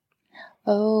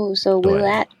 Oh, so will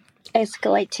that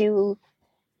escalate to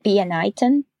be an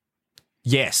item?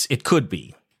 Yes, it could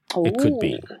be. It could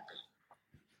be.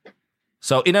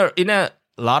 So in a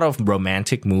lot of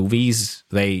romantic movies,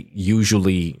 they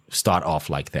usually start off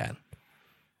like that.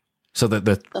 So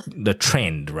the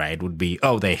trend, right, would be,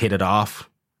 they hit it off,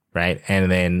 right?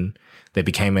 And then they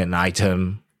became an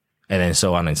item, and then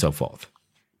so on and so forth.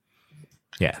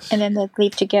 Yes. And then they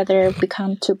live together,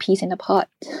 become two peas in a pod.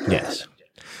 Yes.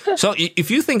 So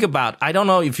if you think about, I don't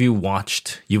know if you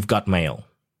watched You've Got Mail.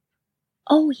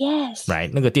 Oh, yes. Right,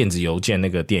 那个电子邮件那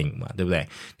个电影嘛，对不对？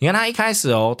你看他一开始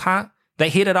they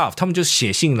hit it off. 他们就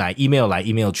写信来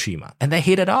email 去嘛 and they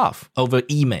hit it off over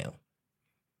email.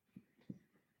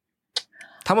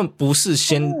 他们不是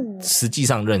先实际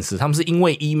上认识，他们是因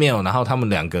为 email， 然后他们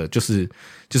两个就是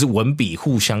文笔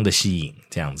互相的吸引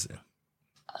这样子。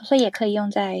所以也可以用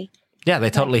在 Yeah, they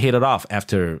totally hit it off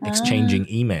after exchanging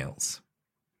emails.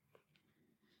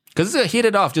 可是这个 hit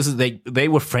it off 就是 they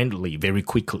were friendly very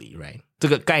quickly, right? 这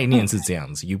个概念是这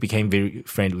样子 You became very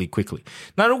friendly quickly.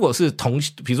 那如果是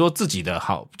比如说自己的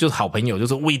就是好朋友，就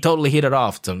是 we totally hit it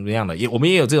off 怎么样的，我们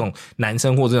也有这种男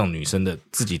生或这种女生的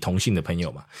自己同性的朋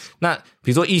友嘛。那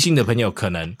比如说异性的朋友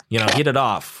可能 hit it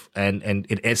off and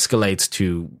it escalates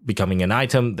to becoming an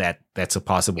item that's a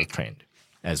possible trend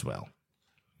as well.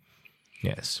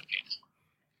 Yes.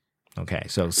 Okay,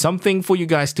 so something for you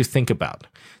guys to think about.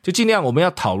 就尽量我们要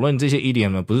讨论这些 idiom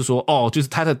呢，不是说就是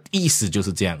它的意思就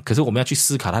是这样，可是我们要去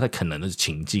思考它的可能的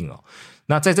情境哦。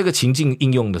那在这个情境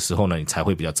应用的时候呢，你才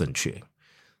会比较正确。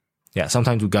Yeah,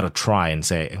 sometimes we gotta try and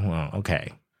say,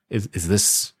 okay, is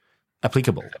this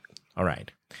applicable? All right.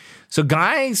 So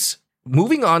guys,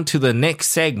 moving on to the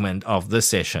next segment of this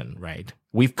session, right?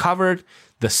 We've covered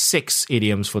the 6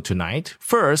 idioms for tonight.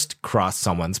 First, cross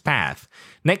someone's path.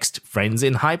 Next, friends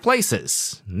in high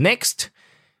places. Next,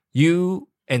 you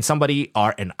and somebody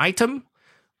are an item.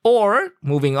 Or,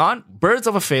 moving on, birds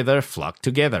of a feather flock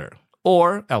together.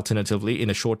 Or, alternatively, in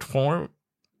a short form,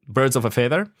 birds of a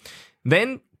feather.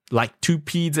 Then, like 2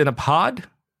 peas in a pod.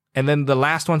 And then the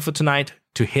last one for tonight,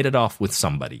 to hit it off with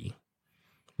somebody.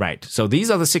 Right, so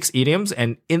these are the 6 idioms.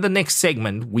 And in the next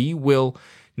segment, we will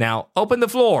now open the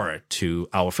floor to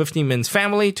our 15 Minutes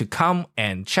family to come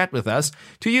and chat with us,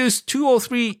 to use 2 or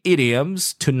 3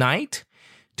 idioms tonight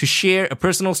to share a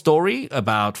personal story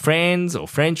about friends or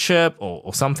friendship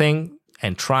or something,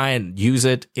 and try and use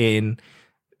it in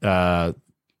or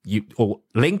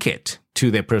link it to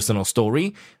their personal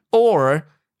story, or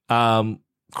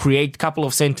create a couple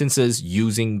of sentences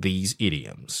using these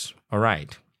idioms. All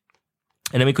right.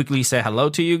 And let me quickly say hello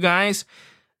to you guys.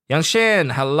 Yang Shen,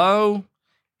 hello.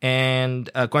 And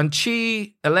Guan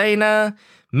Chi, Elena,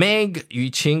 Meg,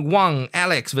 Yuqing, Wang,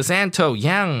 Alex, Visanto,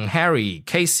 Yang, Harry,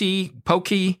 Casey,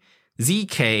 Pokey,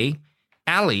 ZK,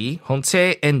 Ali,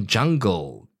 Honse, and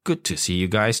Jungle. Good to see you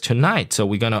guys tonight. So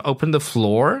we're going to open the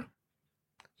floor.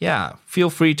 Yeah,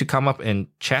 feel free to come up and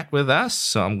chat with us.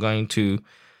 So I'm going to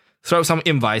throw some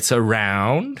invites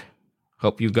around.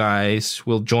 Hope you guys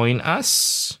will join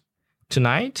us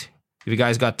tonight. If you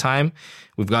guys got time,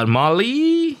 we've got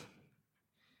Molly.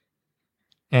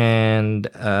 And,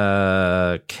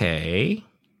 okay.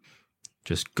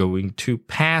 Just going to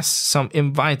pass some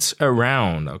invites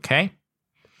around, okay?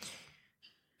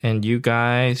 And you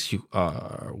guys, you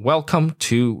are welcome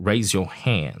to raise your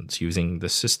hands using the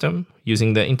system,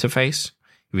 using the interface.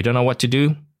 If you don't know what to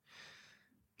do,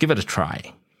 give it a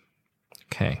try.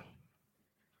 Okay.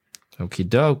 Okie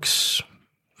dokes.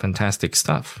 Fantastic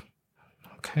stuff.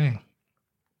 Okay.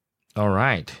 All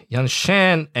right.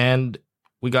 Yanshan, and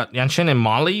we got Yanshan and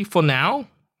Molly for now.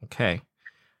 Okay.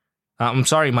 I'm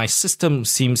sorry, my system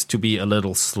seems to be a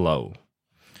little slow.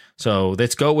 So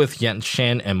let's go with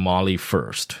Yanshan and Molly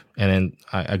first. And then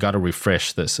I got to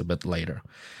refresh this a bit later.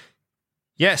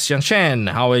 Yes,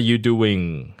 Yanshan, how are you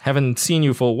doing? Haven't seen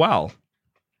you for a while.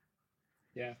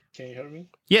 Yeah, can you hear me?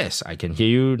 Yes, I can hear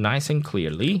you nice and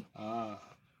clearly.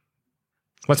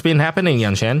 What's been happening,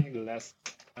 Yanshan?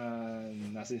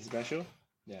 Nothing special.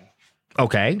 Yeah.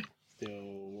 Okay.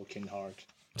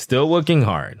 Still working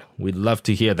hard. We'd love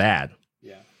to hear that.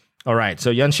 Yeah. All right.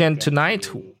 So, Yanshan, tonight,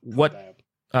 what...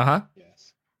 Uh-huh.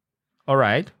 Yes. All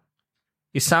right.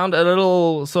 You sound a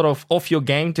little sort of off your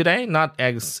game today, not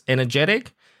as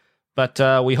energetic, but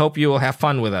we hope you will have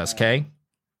fun with us, okay?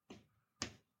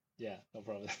 Yeah, no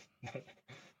problem.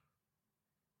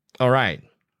 All right.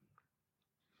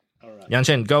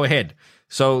 Yanshan, go ahead.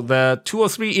 So the 2 or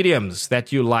 3 idioms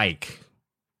that you like,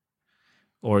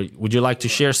 or would you like to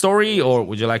share a story, or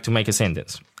would you like to make a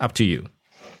sentence? Up to you.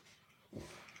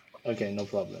 Okay, no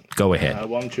problem. Go ahead. I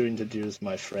want to introduce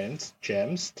my friend,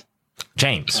 James.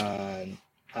 James. And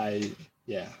I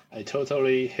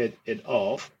totally hit it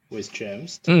off with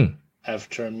James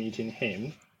after meeting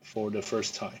him for the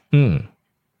first time.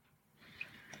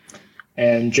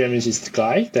 And James is the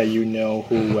guy that you know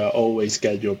who will always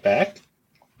get your back,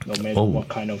 no matter what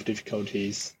kind of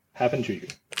difficulties happen to you.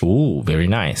 Ooh, very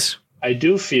nice. I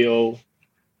do feel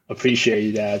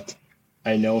appreciate that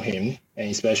I know him,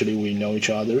 and especially we know each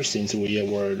other since we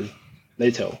were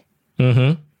little.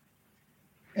 Mm-hmm.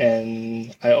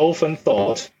 And I often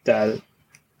thought that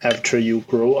after you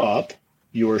grow up,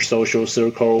 your social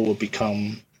circle will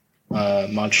become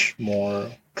much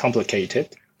more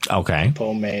complicated. Okay.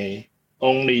 People may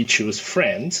only choose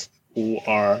friends who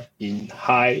are in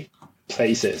high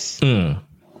places,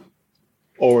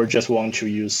 or just want to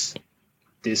use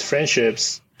these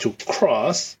friendships to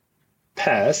cross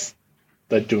paths,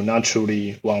 but do not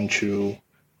truly want to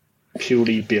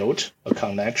purely build a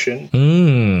connection.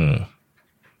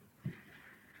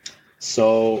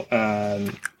 So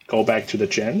go back to the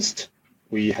James.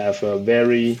 We have a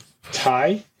very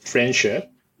tight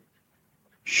friendship,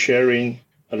 sharing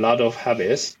a lot of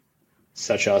habits,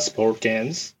 such as sport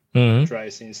games,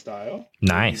 dressing style,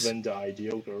 nice, even the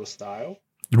ideal girl style.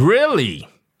 Really?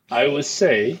 I would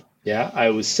say,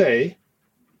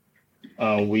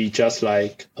 we just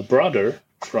like a brother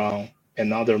from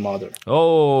another mother.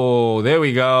 Oh, there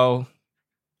we go.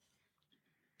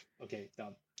 Okay,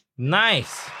 done.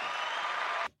 Nice.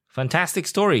 Fantastic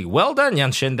story. Well done,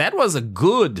 Yanshan. That was a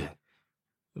good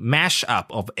mashup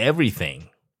of everything,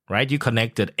 right? You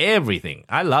connected everything.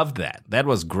 I loved that. That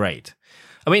was great.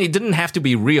 I mean, it didn't have to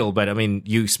be real, but I mean,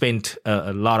 you spent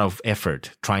a lot of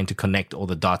effort trying to connect all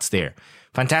the dots there.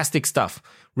 Fantastic stuff.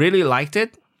 Really liked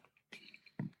it.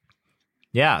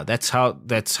 Yeah, that's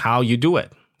how you do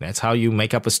it. That's how you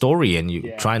make up a story and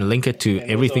you try and link it to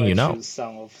everything you know.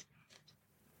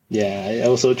 I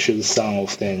also choose some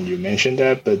of them. You mentioned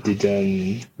that, but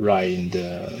didn't write in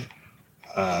the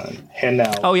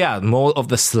handout. Oh, yeah, more of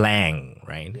the slang,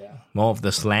 right? Yeah. More of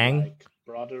the slang. Like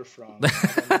brother from...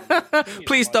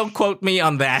 Please don't quote me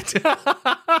on that.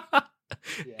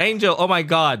 Angel, oh my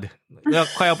God.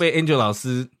 快要被 Angel 老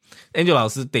师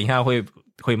等一下会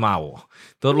骂我。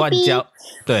都乱教，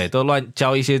对，都乱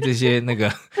教一些这些那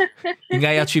个，应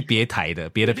该要去别台的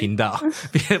别的频道，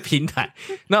别的平台。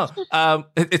No,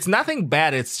 it's nothing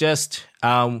bad. It's just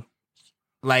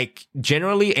like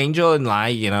generally Angel and I,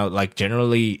 you know, like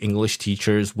generally English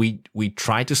teachers, we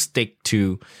try to stick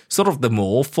to sort of the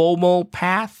more formal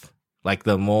path, like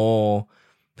the more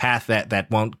path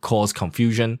that won't cause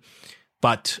confusion.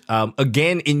 But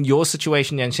again, in your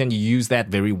situation, Yanshan, you use that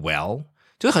very well.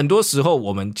 就是很多时候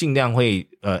我们尽量会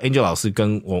Angel 老师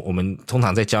跟我们通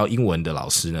常在教英文的老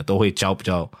师呢，都会教比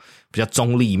较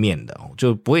中立面的，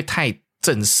就不会太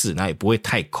正式，那也不会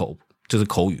太口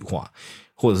语化，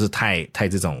或者是太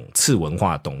这种次文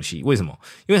化的东西。为什么？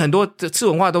因为很多次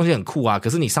文化的东西很酷啊，可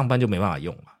是你上班就没办法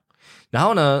用嘛。然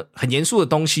后呢，很严肃的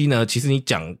东西呢，其实你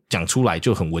讲出来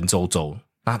就很文绉绉，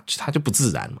那它就不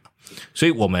自然嘛。所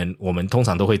以我们通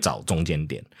常都会找中间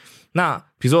点。那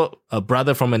比如说a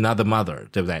brother from another mother，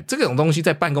 对不对？这种东西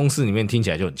在办公室里面听起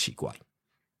来就很奇怪。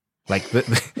Like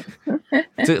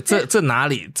这哪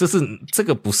里？这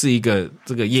个不是一个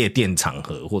这个夜店场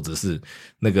合，或者是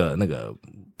那个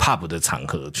pub 的场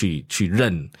合去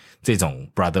认这种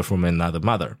brother from another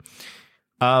mother.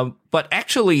 But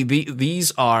actually,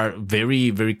 these are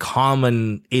very, very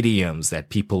common idioms that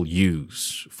people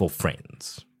use for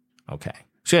friends. Okay.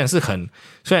 虽然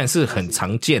是很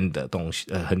常见的东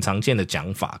西，很常见的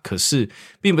讲法，可是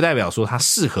并不代表说它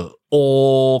适合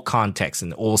all contexts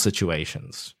and all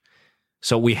situations.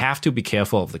 So we have to be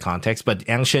careful of the context. But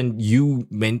Yangshen, you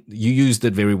used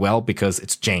it very well because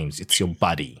it's James. It's your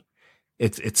buddy.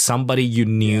 It's somebody you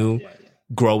knew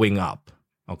growing up.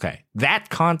 Okay. That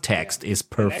context is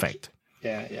perfect.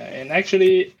 And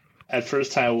actually, at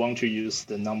first time, I want to use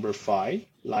the number 5,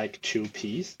 like 2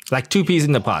 peas. Like 2 peas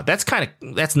in the pod. That's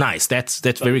nice.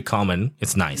 That's very common.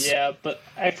 It's nice. Yeah, but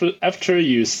after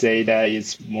you say that,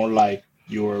 it's more like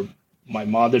my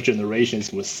mother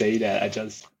generations would say that. I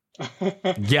just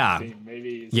think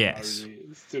maybe it's not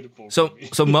really suitable. So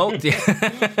for me. A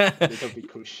little bit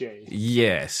cliche.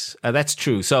 Yes, that's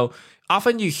true. So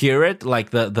often you hear it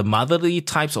like the motherly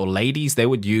types or ladies, they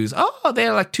would use, oh,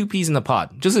 they're like 2 peas in the pod.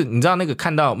 就是你知道那个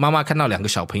妈妈看到2个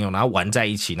小朋友然后玩在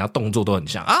一起，然后动作都很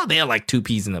像，they're like 2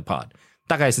 peas in the pod.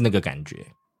 大概是那个感觉。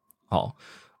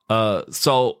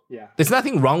So there's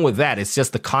nothing wrong with that. It's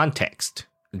just the context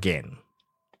again.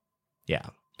 Yeah.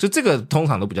 就这个通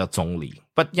常都比较中立。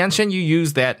But Yanshen, you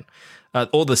use that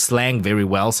all the slang very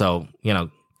well. So,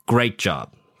 great job.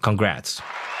 Congrats.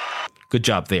 Good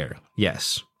job there.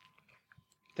 Yes.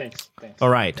 Thanks. All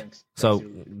right. Thanks. So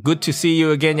good to see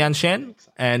you again, Yanshen.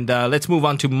 And let's move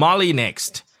on to Molly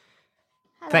next.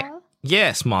 Hello.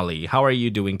 Yes, Molly. How are you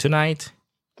doing tonight?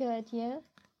 Good, you?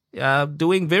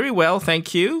 Doing very well,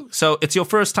 thank you. So it's your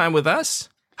first time with us.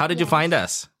 How did you find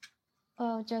us?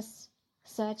 Oh, just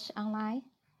search online.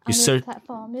 You on this search-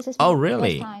 platform. This is Oh, my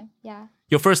really? first time. Yeah.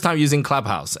 Your first time using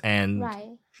Clubhouse. And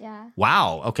Right. Yeah.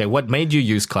 wow. Okay. What made you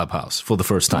use Clubhouse for the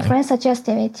first My time? friend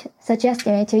suggested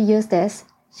me to use this.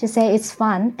 She said it's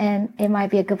fun and it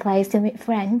might be a good place to meet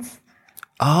friends.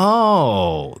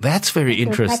 Oh, that's very To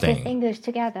practice interesting. English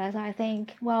together. So I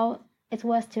think, it's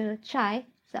worth to try.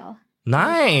 So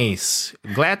Nice.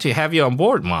 Glad to have you on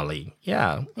board, Molly.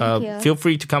 Yeah. Thank you. Feel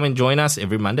free to come and join us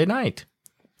every Monday night.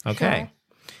 Okay. Sure.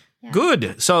 Yeah.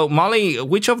 Good. So, Molly,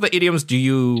 which of the idioms do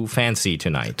you fancy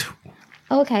tonight?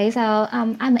 Okay, so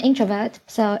I'm an introvert,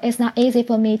 so it's not easy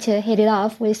for me to hit it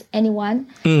off with anyone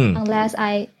unless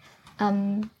I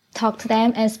talk to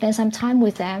them and spend some time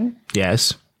with them.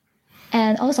 Yes.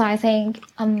 And also, I think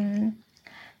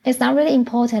it's not really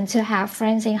important to have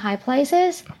friends in high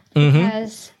places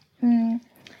because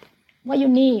what you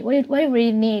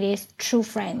really need is true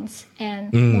friends.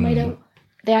 And no matter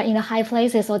they are in the high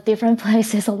places or different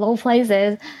places or low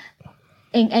places,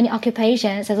 in any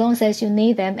occupations, as long as you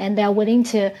need them and they are willing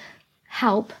to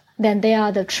help, then they are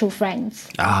the true friends.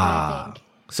 I think.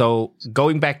 So,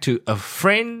 going back to a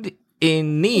friend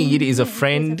in need is a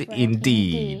friend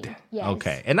indeed. Yes.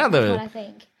 Okay. That's what Another, I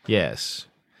think. yes.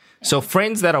 So,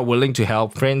 friends that are willing to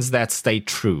help, friends that stay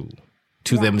true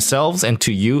to themselves and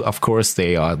to you, of course,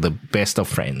 they are the best of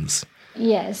friends.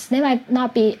 Yes, there might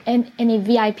not be any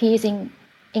VIPs in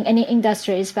any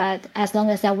industries, but as long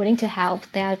as they're willing to help,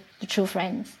 they are the true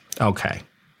friends. Okay.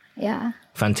 Yeah.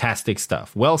 Fantastic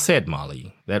stuff. Well said,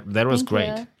 Molly. That was Thank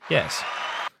great. you. Yes.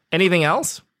 Anything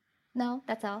else? No,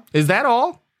 that's all. Is that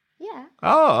all? Yeah.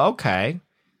 Oh, okay.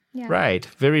 Yeah. Right.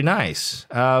 Very nice.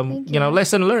 Thank you.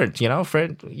 Lesson learned,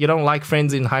 friend, you don't like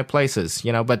friends in high places,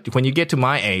 but when you get to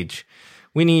my age,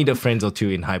 we need a friend or two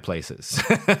in high places.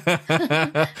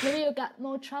 Maybe you got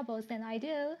more troubles than I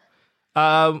do.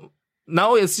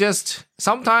 No, it's just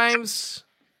sometimes,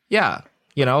 I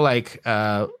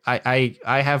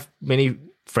have many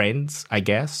friends, I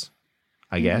guess.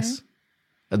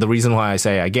 The reason why I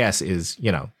say I guess is,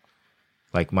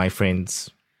 like my friends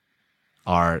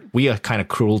we are kind of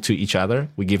cruel to each other.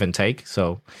 We give and take.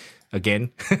 So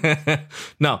again,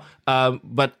 no,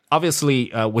 but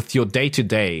obviously with your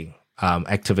day-to-day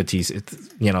activities,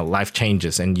 life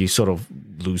changes and you sort of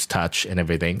lose touch and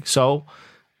everything. So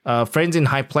friends in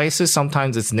high places,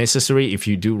 sometimes it's necessary if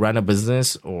you do run a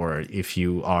business or if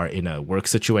you are in a work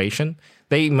situation,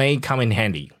 they may come in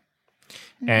handy.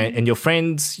 And your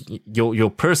friends,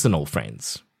 your personal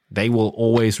friends, they will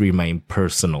always remain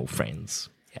personal friends.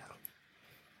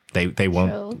 Yeah. They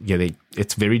won't,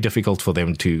 it's very difficult for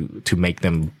them to make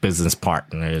them business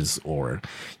partners or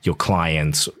your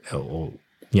clients or,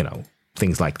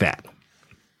 things like that.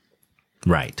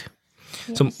 Right.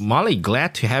 Yes. So, Molly,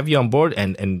 glad to have you on board,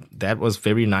 and that was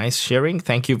very nice sharing.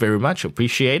 Thank you very much.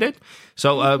 Appreciate it.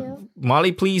 So,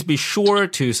 Molly, please be sure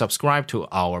to subscribe to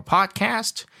our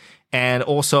podcast and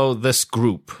also this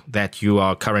group that you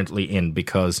are currently in,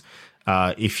 because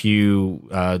if you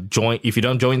don't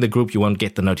join the group, you won't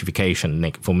get the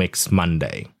notification for next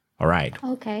Monday. All right.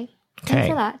 Okay.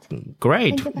 Thanks a lot.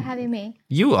 Great. Thank you for having me.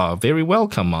 You are very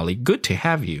welcome, Molly. Good to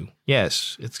have you.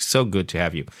 Yes, it's so good to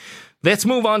have you. Let's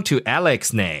move on to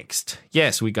Alex next.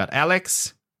 Yes, we got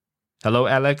Alex. Hello,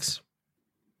 Alex.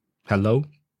 Hello,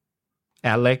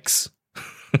 Alex.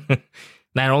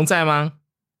 奶蓉在吗？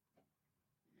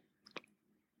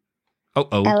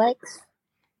 Uh-oh. Alex,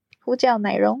 呼叫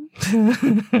奶蓉。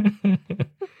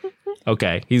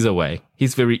 Okay, he's away.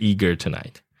 He's very eager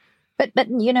tonight. But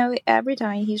every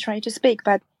time he's trying to speak,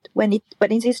 but when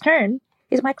it's his turn,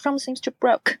 his microphone seems to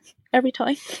broke every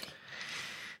time.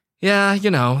 Yeah,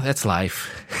 that's life.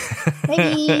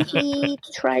 Maybe he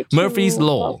tried to Murphy's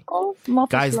Law.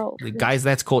 Murphy's Law. Guys,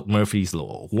 that's called Murphy's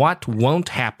Law. What won't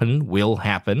happen will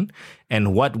happen,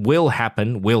 and what will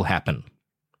happen will happen.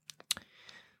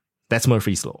 That's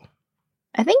Murphy's Law.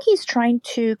 I think he's trying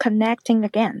to connecting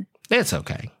again. That's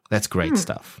okay. That's great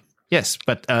stuff. Yes,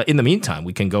 but in the meantime,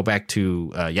 we can go back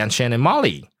to Yanshen and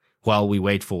Molly while we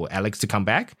wait for Alex to come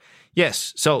back.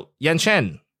 Yes, so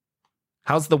Yanshen,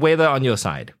 how's the weather on your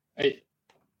side?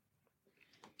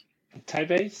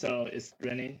 Taipei, so it's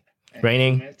raining.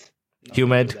 Raining?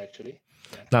 Humid? Good, actually.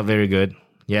 Yeah. Not very good.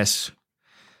 Yes.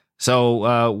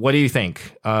 So what do you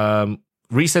think?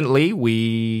 Recently,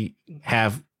 we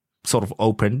have sort of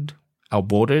opened our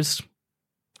borders.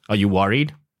 Are you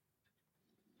worried?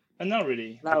 Not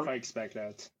really. No. I expect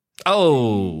that.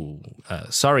 Oh,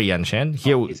 sorry, Yanshen.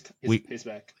 Here He's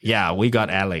back. Yeah, we got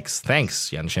Alex.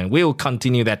 Thanks, Yanshen. We'll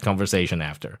continue that conversation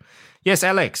after. Yes,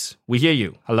 Alex, we hear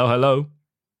you. Hello, hello.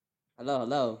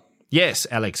 Hello. Yes,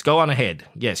 Alex, go on ahead.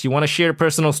 Yes, you want to share a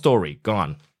personal story. Go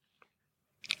on.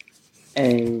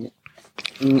 And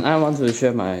I want to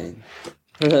share my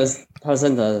person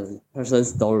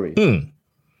story.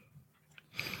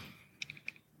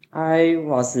 I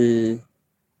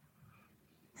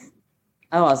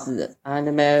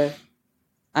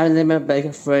never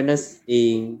make friends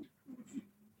in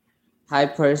high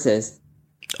places,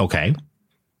 Okay.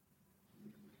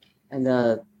 and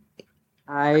I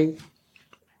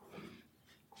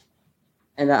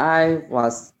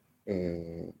was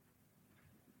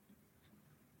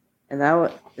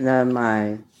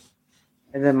my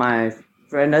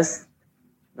friends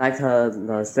like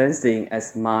the same thing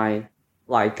as my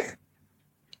like,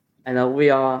 and we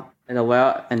are the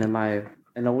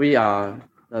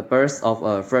birth of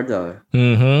a further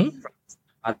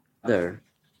other,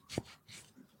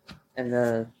 and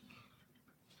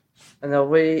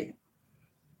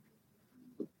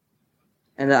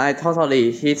I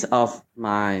totally hit off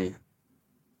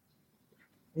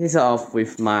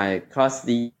with my class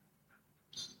leader.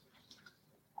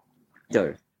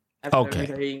 After Okay.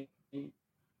 meeting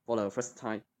for the first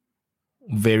time.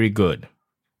 Very good.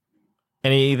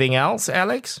 Anything else,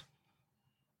 Alex?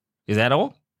 Is that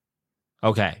all?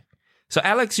 Okay. So,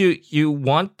 Alex, you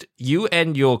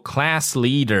and your class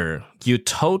leader, you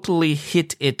totally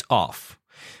hit it off.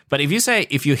 But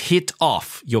if you hit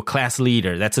off your class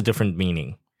leader, that's a different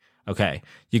meaning. Okay.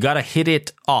 You got to hit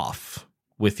it off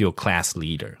with your class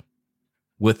leader.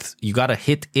 You got to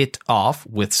hit it off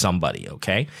with somebody,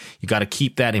 okay? You got to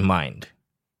keep that in mind.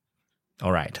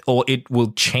 All right. Or it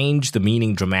will change the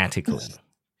meaning dramatically.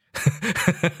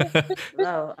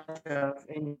 Hello.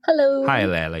 Hello. Hi,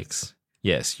 Alex.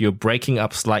 Yes, you're breaking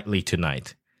up slightly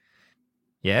tonight.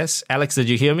 Yes? Alex, did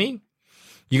you hear me?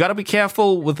 You got to be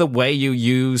careful with the way you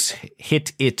use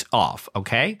hit it off,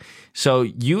 okay? So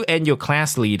you and your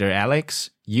class leader,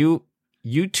 Alex, you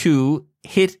two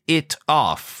hit it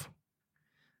off.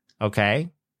 Okay?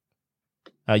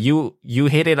 You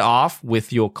hit it off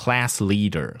with your class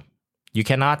leader. You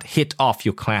cannot hit off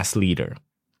your class leader.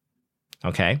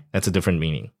 Okay? That's a different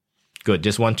meaning. Good.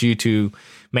 Just want you to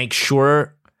make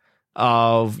sure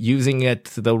of using it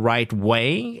the right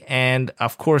way. And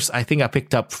of course, I think I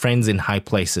picked up friends in high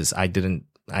places. I didn't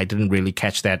really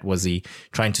catch that. Was he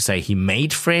trying to say he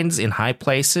made friends in high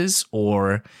places,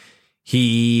 or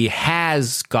he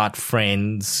has got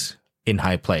friends in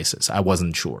high places? I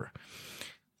wasn't sure.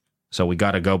 So we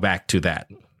got to go back to that.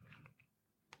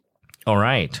 All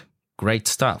right. Great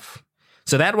stuff.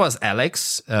 So that was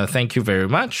Alex. Thank you very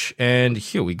much. And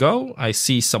here we go. I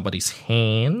see somebody's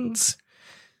hands.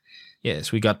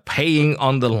 Yes, we got Paying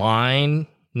on the line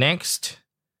next.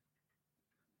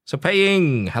 So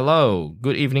Paying, hello.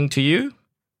 Good evening to you.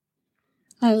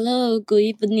 Hello, good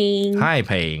evening. Hi,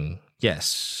 Paying.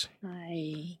 Yes.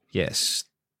 Hi. Yes.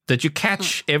 Did you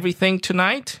catch everything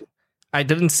tonight? I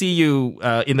didn't see you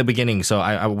in the beginning, so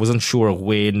I wasn't sure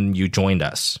when you joined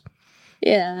us.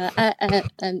 Yeah,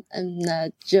 I'm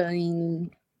not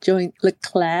join the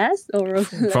class or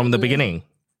From the beginning.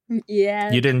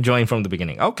 Yeah. You didn't join from the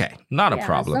beginning. Okay, not a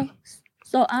problem.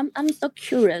 So I'm so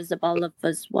curious about the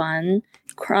first one.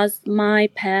 Cross my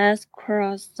path,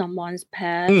 cross someone's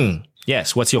path.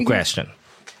 Yes, what's your question?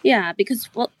 Yeah, because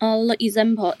for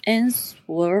example, Anne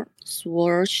swore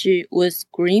she would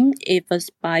scream if a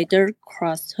spider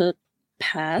crossed her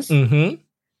path. Mm-hmm.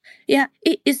 Yeah,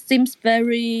 it seems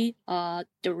very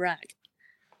direct.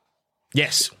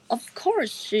 Yes. Of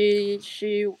course,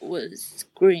 she would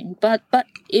scream, but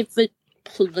if it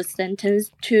put the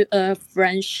sentence to a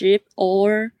friendship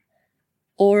or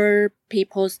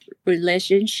people's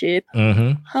relationship,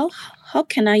 how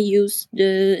can I use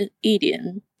the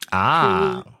idiom?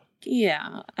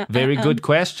 Very good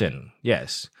question.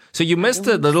 Yes. So you missed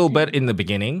a little bit in the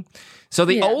beginning. So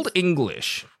the Old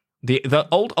English, the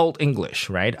old English,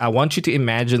 right? I want you to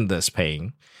imagine this,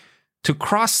 Paying. To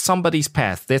cross somebody's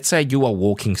path, let's say you are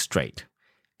walking straight,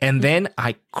 and then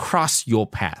I cross your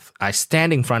path. I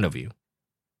stand in front of you.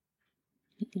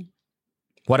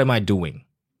 What am I doing?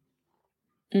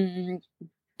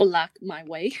 Block my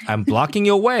way. I'm blocking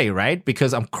your way, right?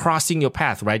 Because I'm crossing your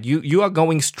path, right? You are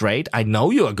going straight. I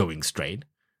know you are going straight,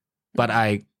 but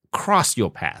I cross your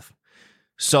path.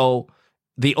 So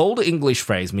the Old English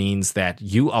phrase means that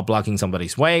you are blocking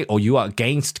somebody's way or you are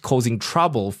against causing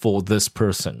trouble for this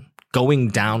person going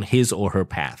down his or her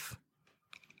path.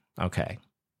 Okay.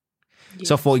 Yes.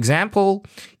 So for example,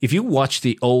 if you watch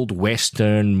the old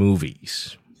Western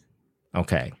movies,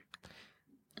 okay,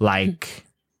 like,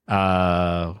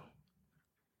 I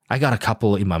got a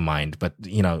couple in my mind, but,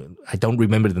 I don't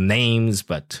remember the names,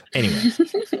 but anyway.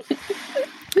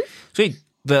 So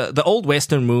the old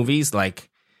Western movies, like,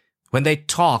 when they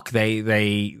talk,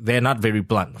 they're not very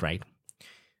blunt, right?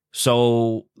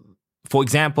 So, for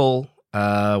example,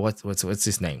 what's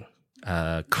his name?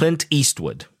 Clint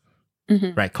Eastwood.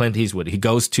 Right, Clint Eastwood. He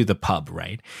goes to the pub,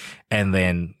 right? And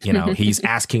then, he's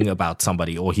asking about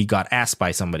somebody or he got asked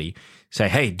by somebody. Say,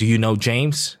 hey, do you know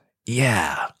James?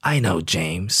 Yeah, I know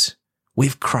James.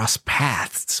 We've crossed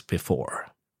paths before.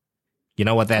 You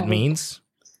know what that means?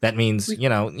 That means, we we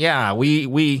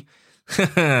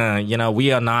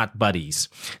are not buddies.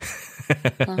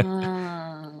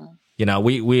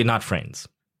 We're not friends.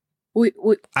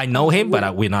 I know him,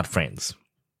 but we're not friends.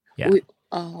 Yeah.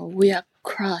 We have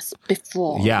crossed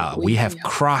before. Yeah, we have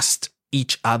crossed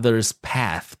each other's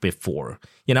path before.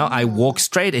 I walk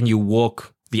straight and you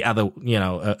walk the other,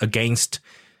 against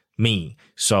me.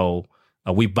 So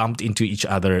we bumped into each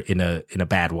other in a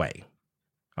bad way.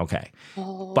 Okay.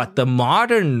 But the more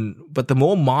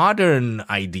modern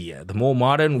idea, the more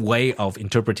modern way of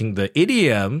interpreting the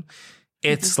idiom,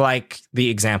 it's like the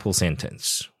example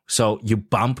sentence. So you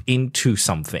bump into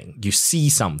something, you see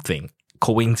something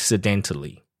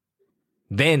coincidentally,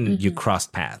 then you cross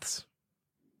paths.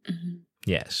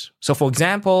 Yes. So for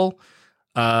example,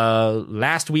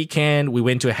 last weekend we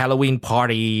went to a Halloween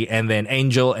party and then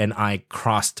Angel and I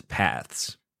crossed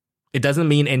paths. It doesn't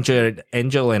mean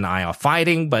Angel and I are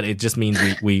fighting, but it just means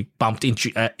we bumped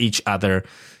into each other,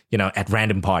 at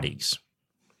random parties.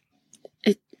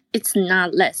 It's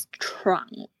not less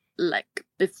strong like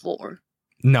before.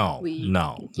 No.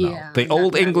 The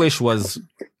Old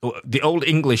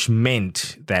English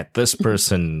meant that this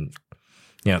person,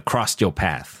 crossed your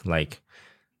path. Like,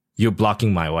 you're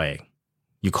blocking my way.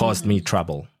 You caused me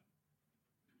trouble.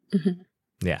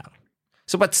 Yeah.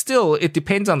 So, but still, it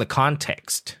depends on the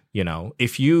context.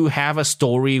 If you have a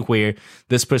story where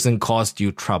this person caused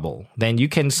you trouble, then you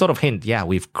can sort of hint, yeah,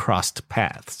 we've crossed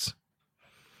paths.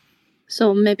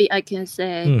 So maybe I can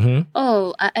say,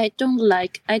 oh, I don't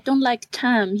like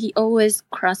Tom. He always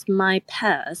cross my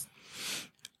path.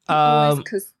 Always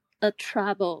cause a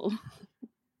trouble.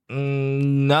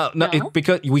 No.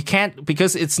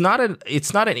 Because it's not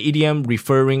an idiom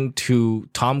referring to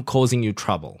Tom causing you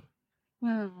trouble.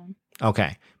 Wow.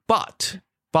 Okay, but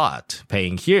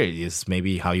Paying here is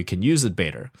maybe how you can use it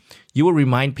better. You will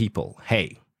remind people,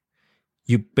 hey,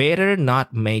 you better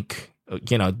not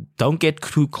don't get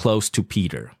too close to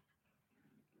Peter.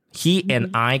 He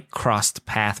and I crossed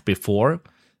path before,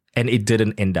 and it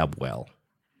didn't end up well.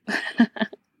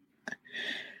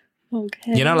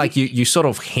 Okay. Like you sort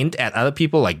of hint at other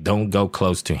people, like, don't go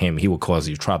close to him. He will cause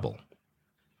you trouble.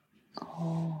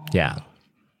 Oh. Yeah.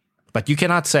 But you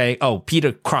cannot say, oh,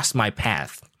 Peter crossed my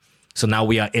path, so now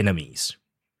we are enemies.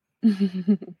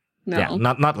 No. Yeah,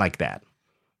 not like that.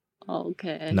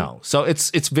 Okay. No. So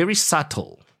it's very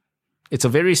subtle. It's a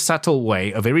very subtle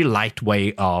way, a very light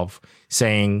way of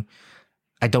saying,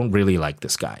 I don't really like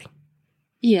this guy.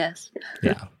 Yes.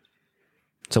 Yeah.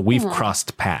 So we've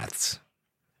crossed paths.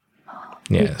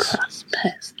 We Yes. cross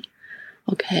paths.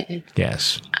 Okay.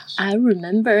 Yes. I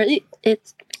remember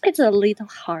it's a little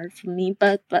hard for me,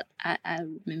 but I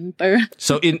remember.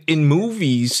 So in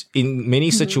movies, in many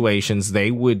situations,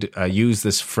 they would use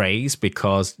this phrase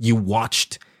because you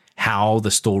watched how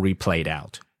the story played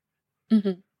out.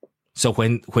 Mm-hmm. So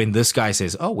when this guy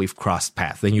says, "Oh, we've crossed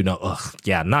paths," then you know,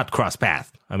 yeah, not cross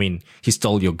path. I mean, he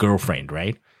stole your girlfriend,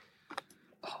 right?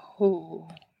 Oh.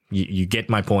 You get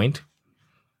my point?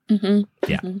 Mm-hmm.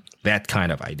 Yeah, Mm-hmm. that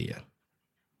kind of idea.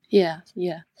 Yeah.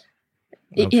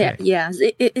 Okay. Yes.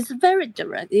 It's very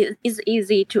direct. It's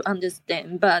easy to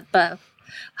understand, but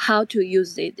how to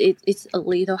use it's a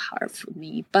little hard for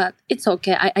me. But it's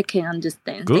okay. I can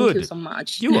understand. Good. Thank you so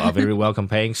much. You are very welcome,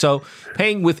 Paying. So,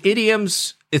 Paying, with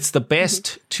idioms, it's the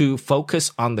best to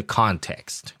focus on the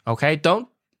context. Okay, don't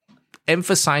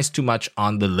emphasize too much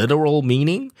on the literal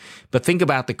meaning, but think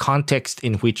about the context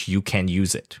in which you can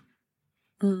use it.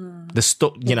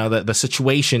 The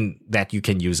situation that you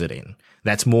can use it in.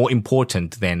 That's more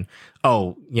important than,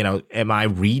 am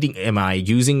I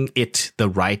using it the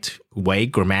right way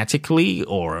grammatically,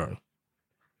 or,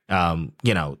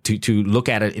 to look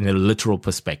at it in a literal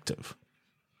perspective.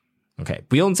 OK，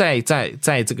 不用在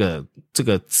这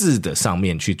个字的上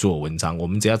面去做文章，我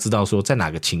们只要知道说在哪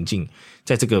个情境，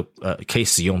在这个可以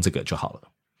使用这个就好了。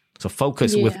So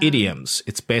focus with idioms.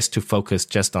 It's best to focus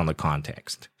just on the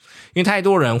context. 因为太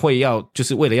多人会就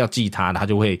是为了要记它，他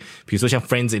就会比如说像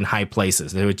friends in high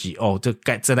places， 他就会记这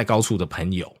站在高处的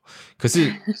朋友。可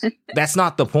是 that's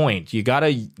not the point. You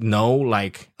gotta know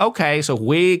like, okay, so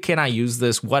where can I use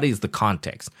this? What is the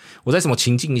context? 我在什么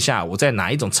情境下，我在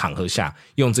哪一种场合下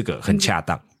用这个很恰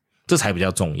当，这才比较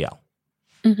重要。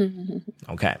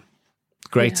Okay,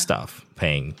 great stuff,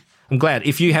 Paying. I'm glad.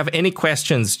 If you have any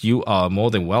questions, you are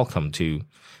more than welcome to,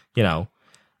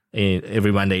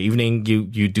 every Monday evening,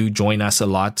 you do join us a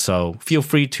lot, so feel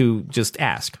free to just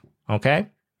ask, okay?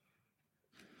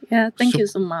 Yeah, thank you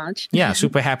so much. Yeah,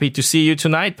 super happy to see you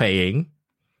tonight, Paying.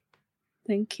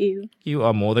 Thank you. You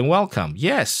are more than welcome.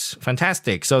 Yes,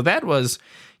 fantastic. So that was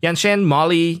Yanshen,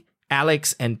 Molly,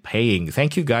 Alex, and Paying.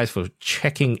 Thank you guys for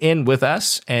checking in with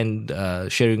us and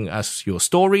sharing us your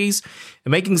stories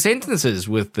and making sentences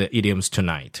with the idioms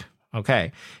tonight.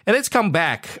 Okay, and let's come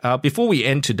back. Before we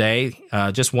end today,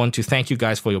 just want to thank you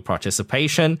guys for your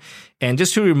participation. And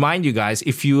just to remind you guys,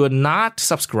 if you are not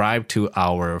subscribed to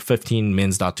our 15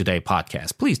 Minutes.Today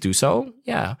podcast, please do so.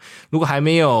 Yeah. 如果还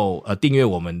没有订阅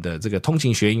我们的这个通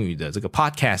勤学英语的这个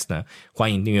podcast 呢，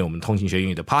欢迎订阅我们通勤学英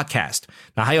语的 podcast。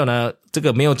那还有呢，这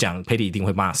个没有讲 Patty 一定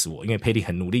会骂死我，因为 Patty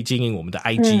很努力经营我们的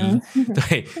IG，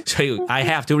对，所以 I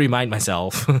have to remind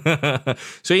myself 。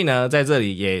所以呢，在这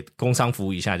里也工商服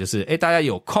务一下，就是大家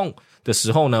有空的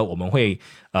时候呢，我们会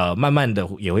慢慢的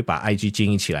也会把 IG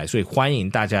经营起来，所以欢迎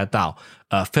大家到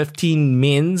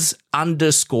15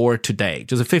 mins_today，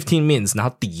 就是15 mins 然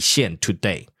后底线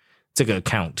today 这个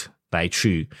account 来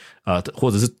去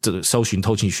或者是搜寻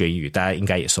偷情学英语，大家应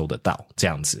该也搜得到，这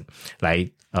样子来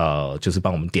就是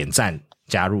帮我们点赞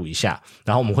加入一下，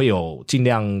然后我们会有尽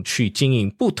量去经营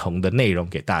不同的内容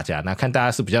给大家。那看大家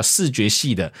是比较视觉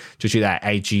系的，就去在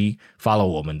IG follow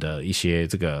我们的一些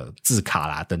这个字卡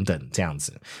啦等等这样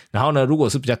子。然后呢，如果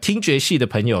是比较听觉系的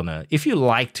朋友呢 ，if you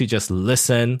like to just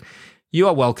listen, you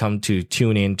are welcome to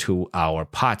tune in to our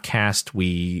podcast.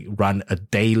 We run a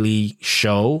daily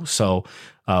show, so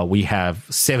we have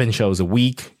 7 shows a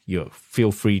week. You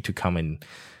feel free to come and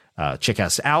check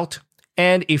us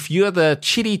out.And if you're the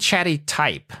chitty chatty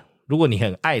type, 如果你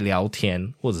很爱聊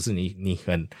天，或者是你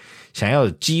很想要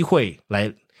有机会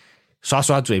来刷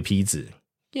刷嘴皮子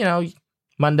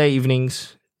Monday evenings,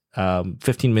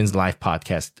 15 Minutes Live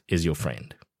podcast is your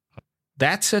friend.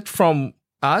 That's it from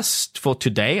us for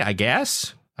today, I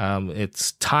guess.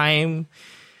 It's time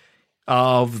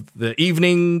of the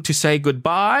evening to say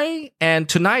goodbye. And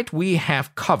tonight we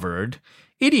have covered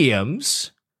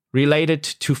idioms related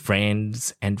to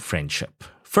friends and friendship.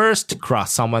 First,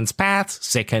 cross someone's path.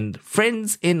 Second,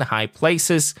 friends in high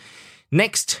places.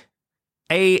 Next,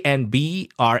 A and B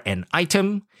are an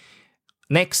item.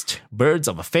 Next, birds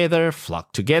of a feather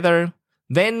flock together.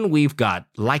 Then we've got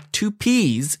like 2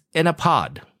 peas in a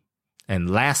pod. And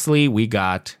lastly, we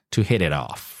got to hit it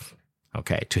off.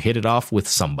 Okay, to hit it off with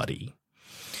somebody.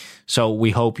 So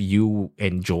we hope you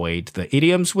enjoyed the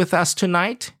idioms with us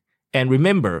tonight. And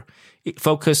remember,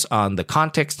 focus on the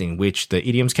context in which the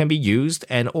idioms can be used,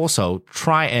 and also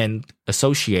try and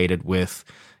associate it with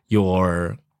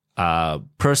your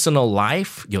personal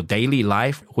life, your daily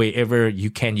life, wherever you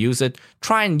can use it.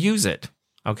 Try and use it.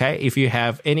 Okay? If you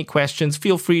have any questions,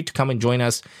 feel free to come and join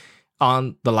us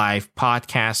on the live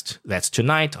podcast. That's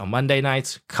tonight on Monday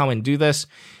nights. Come and do this.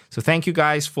 So thank you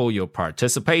guys for your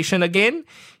participation again.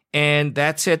 And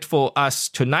that's it for us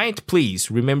tonight. Please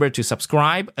remember to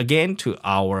subscribe again to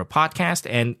our podcast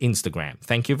and Instagram.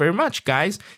 Thank you very much, guys.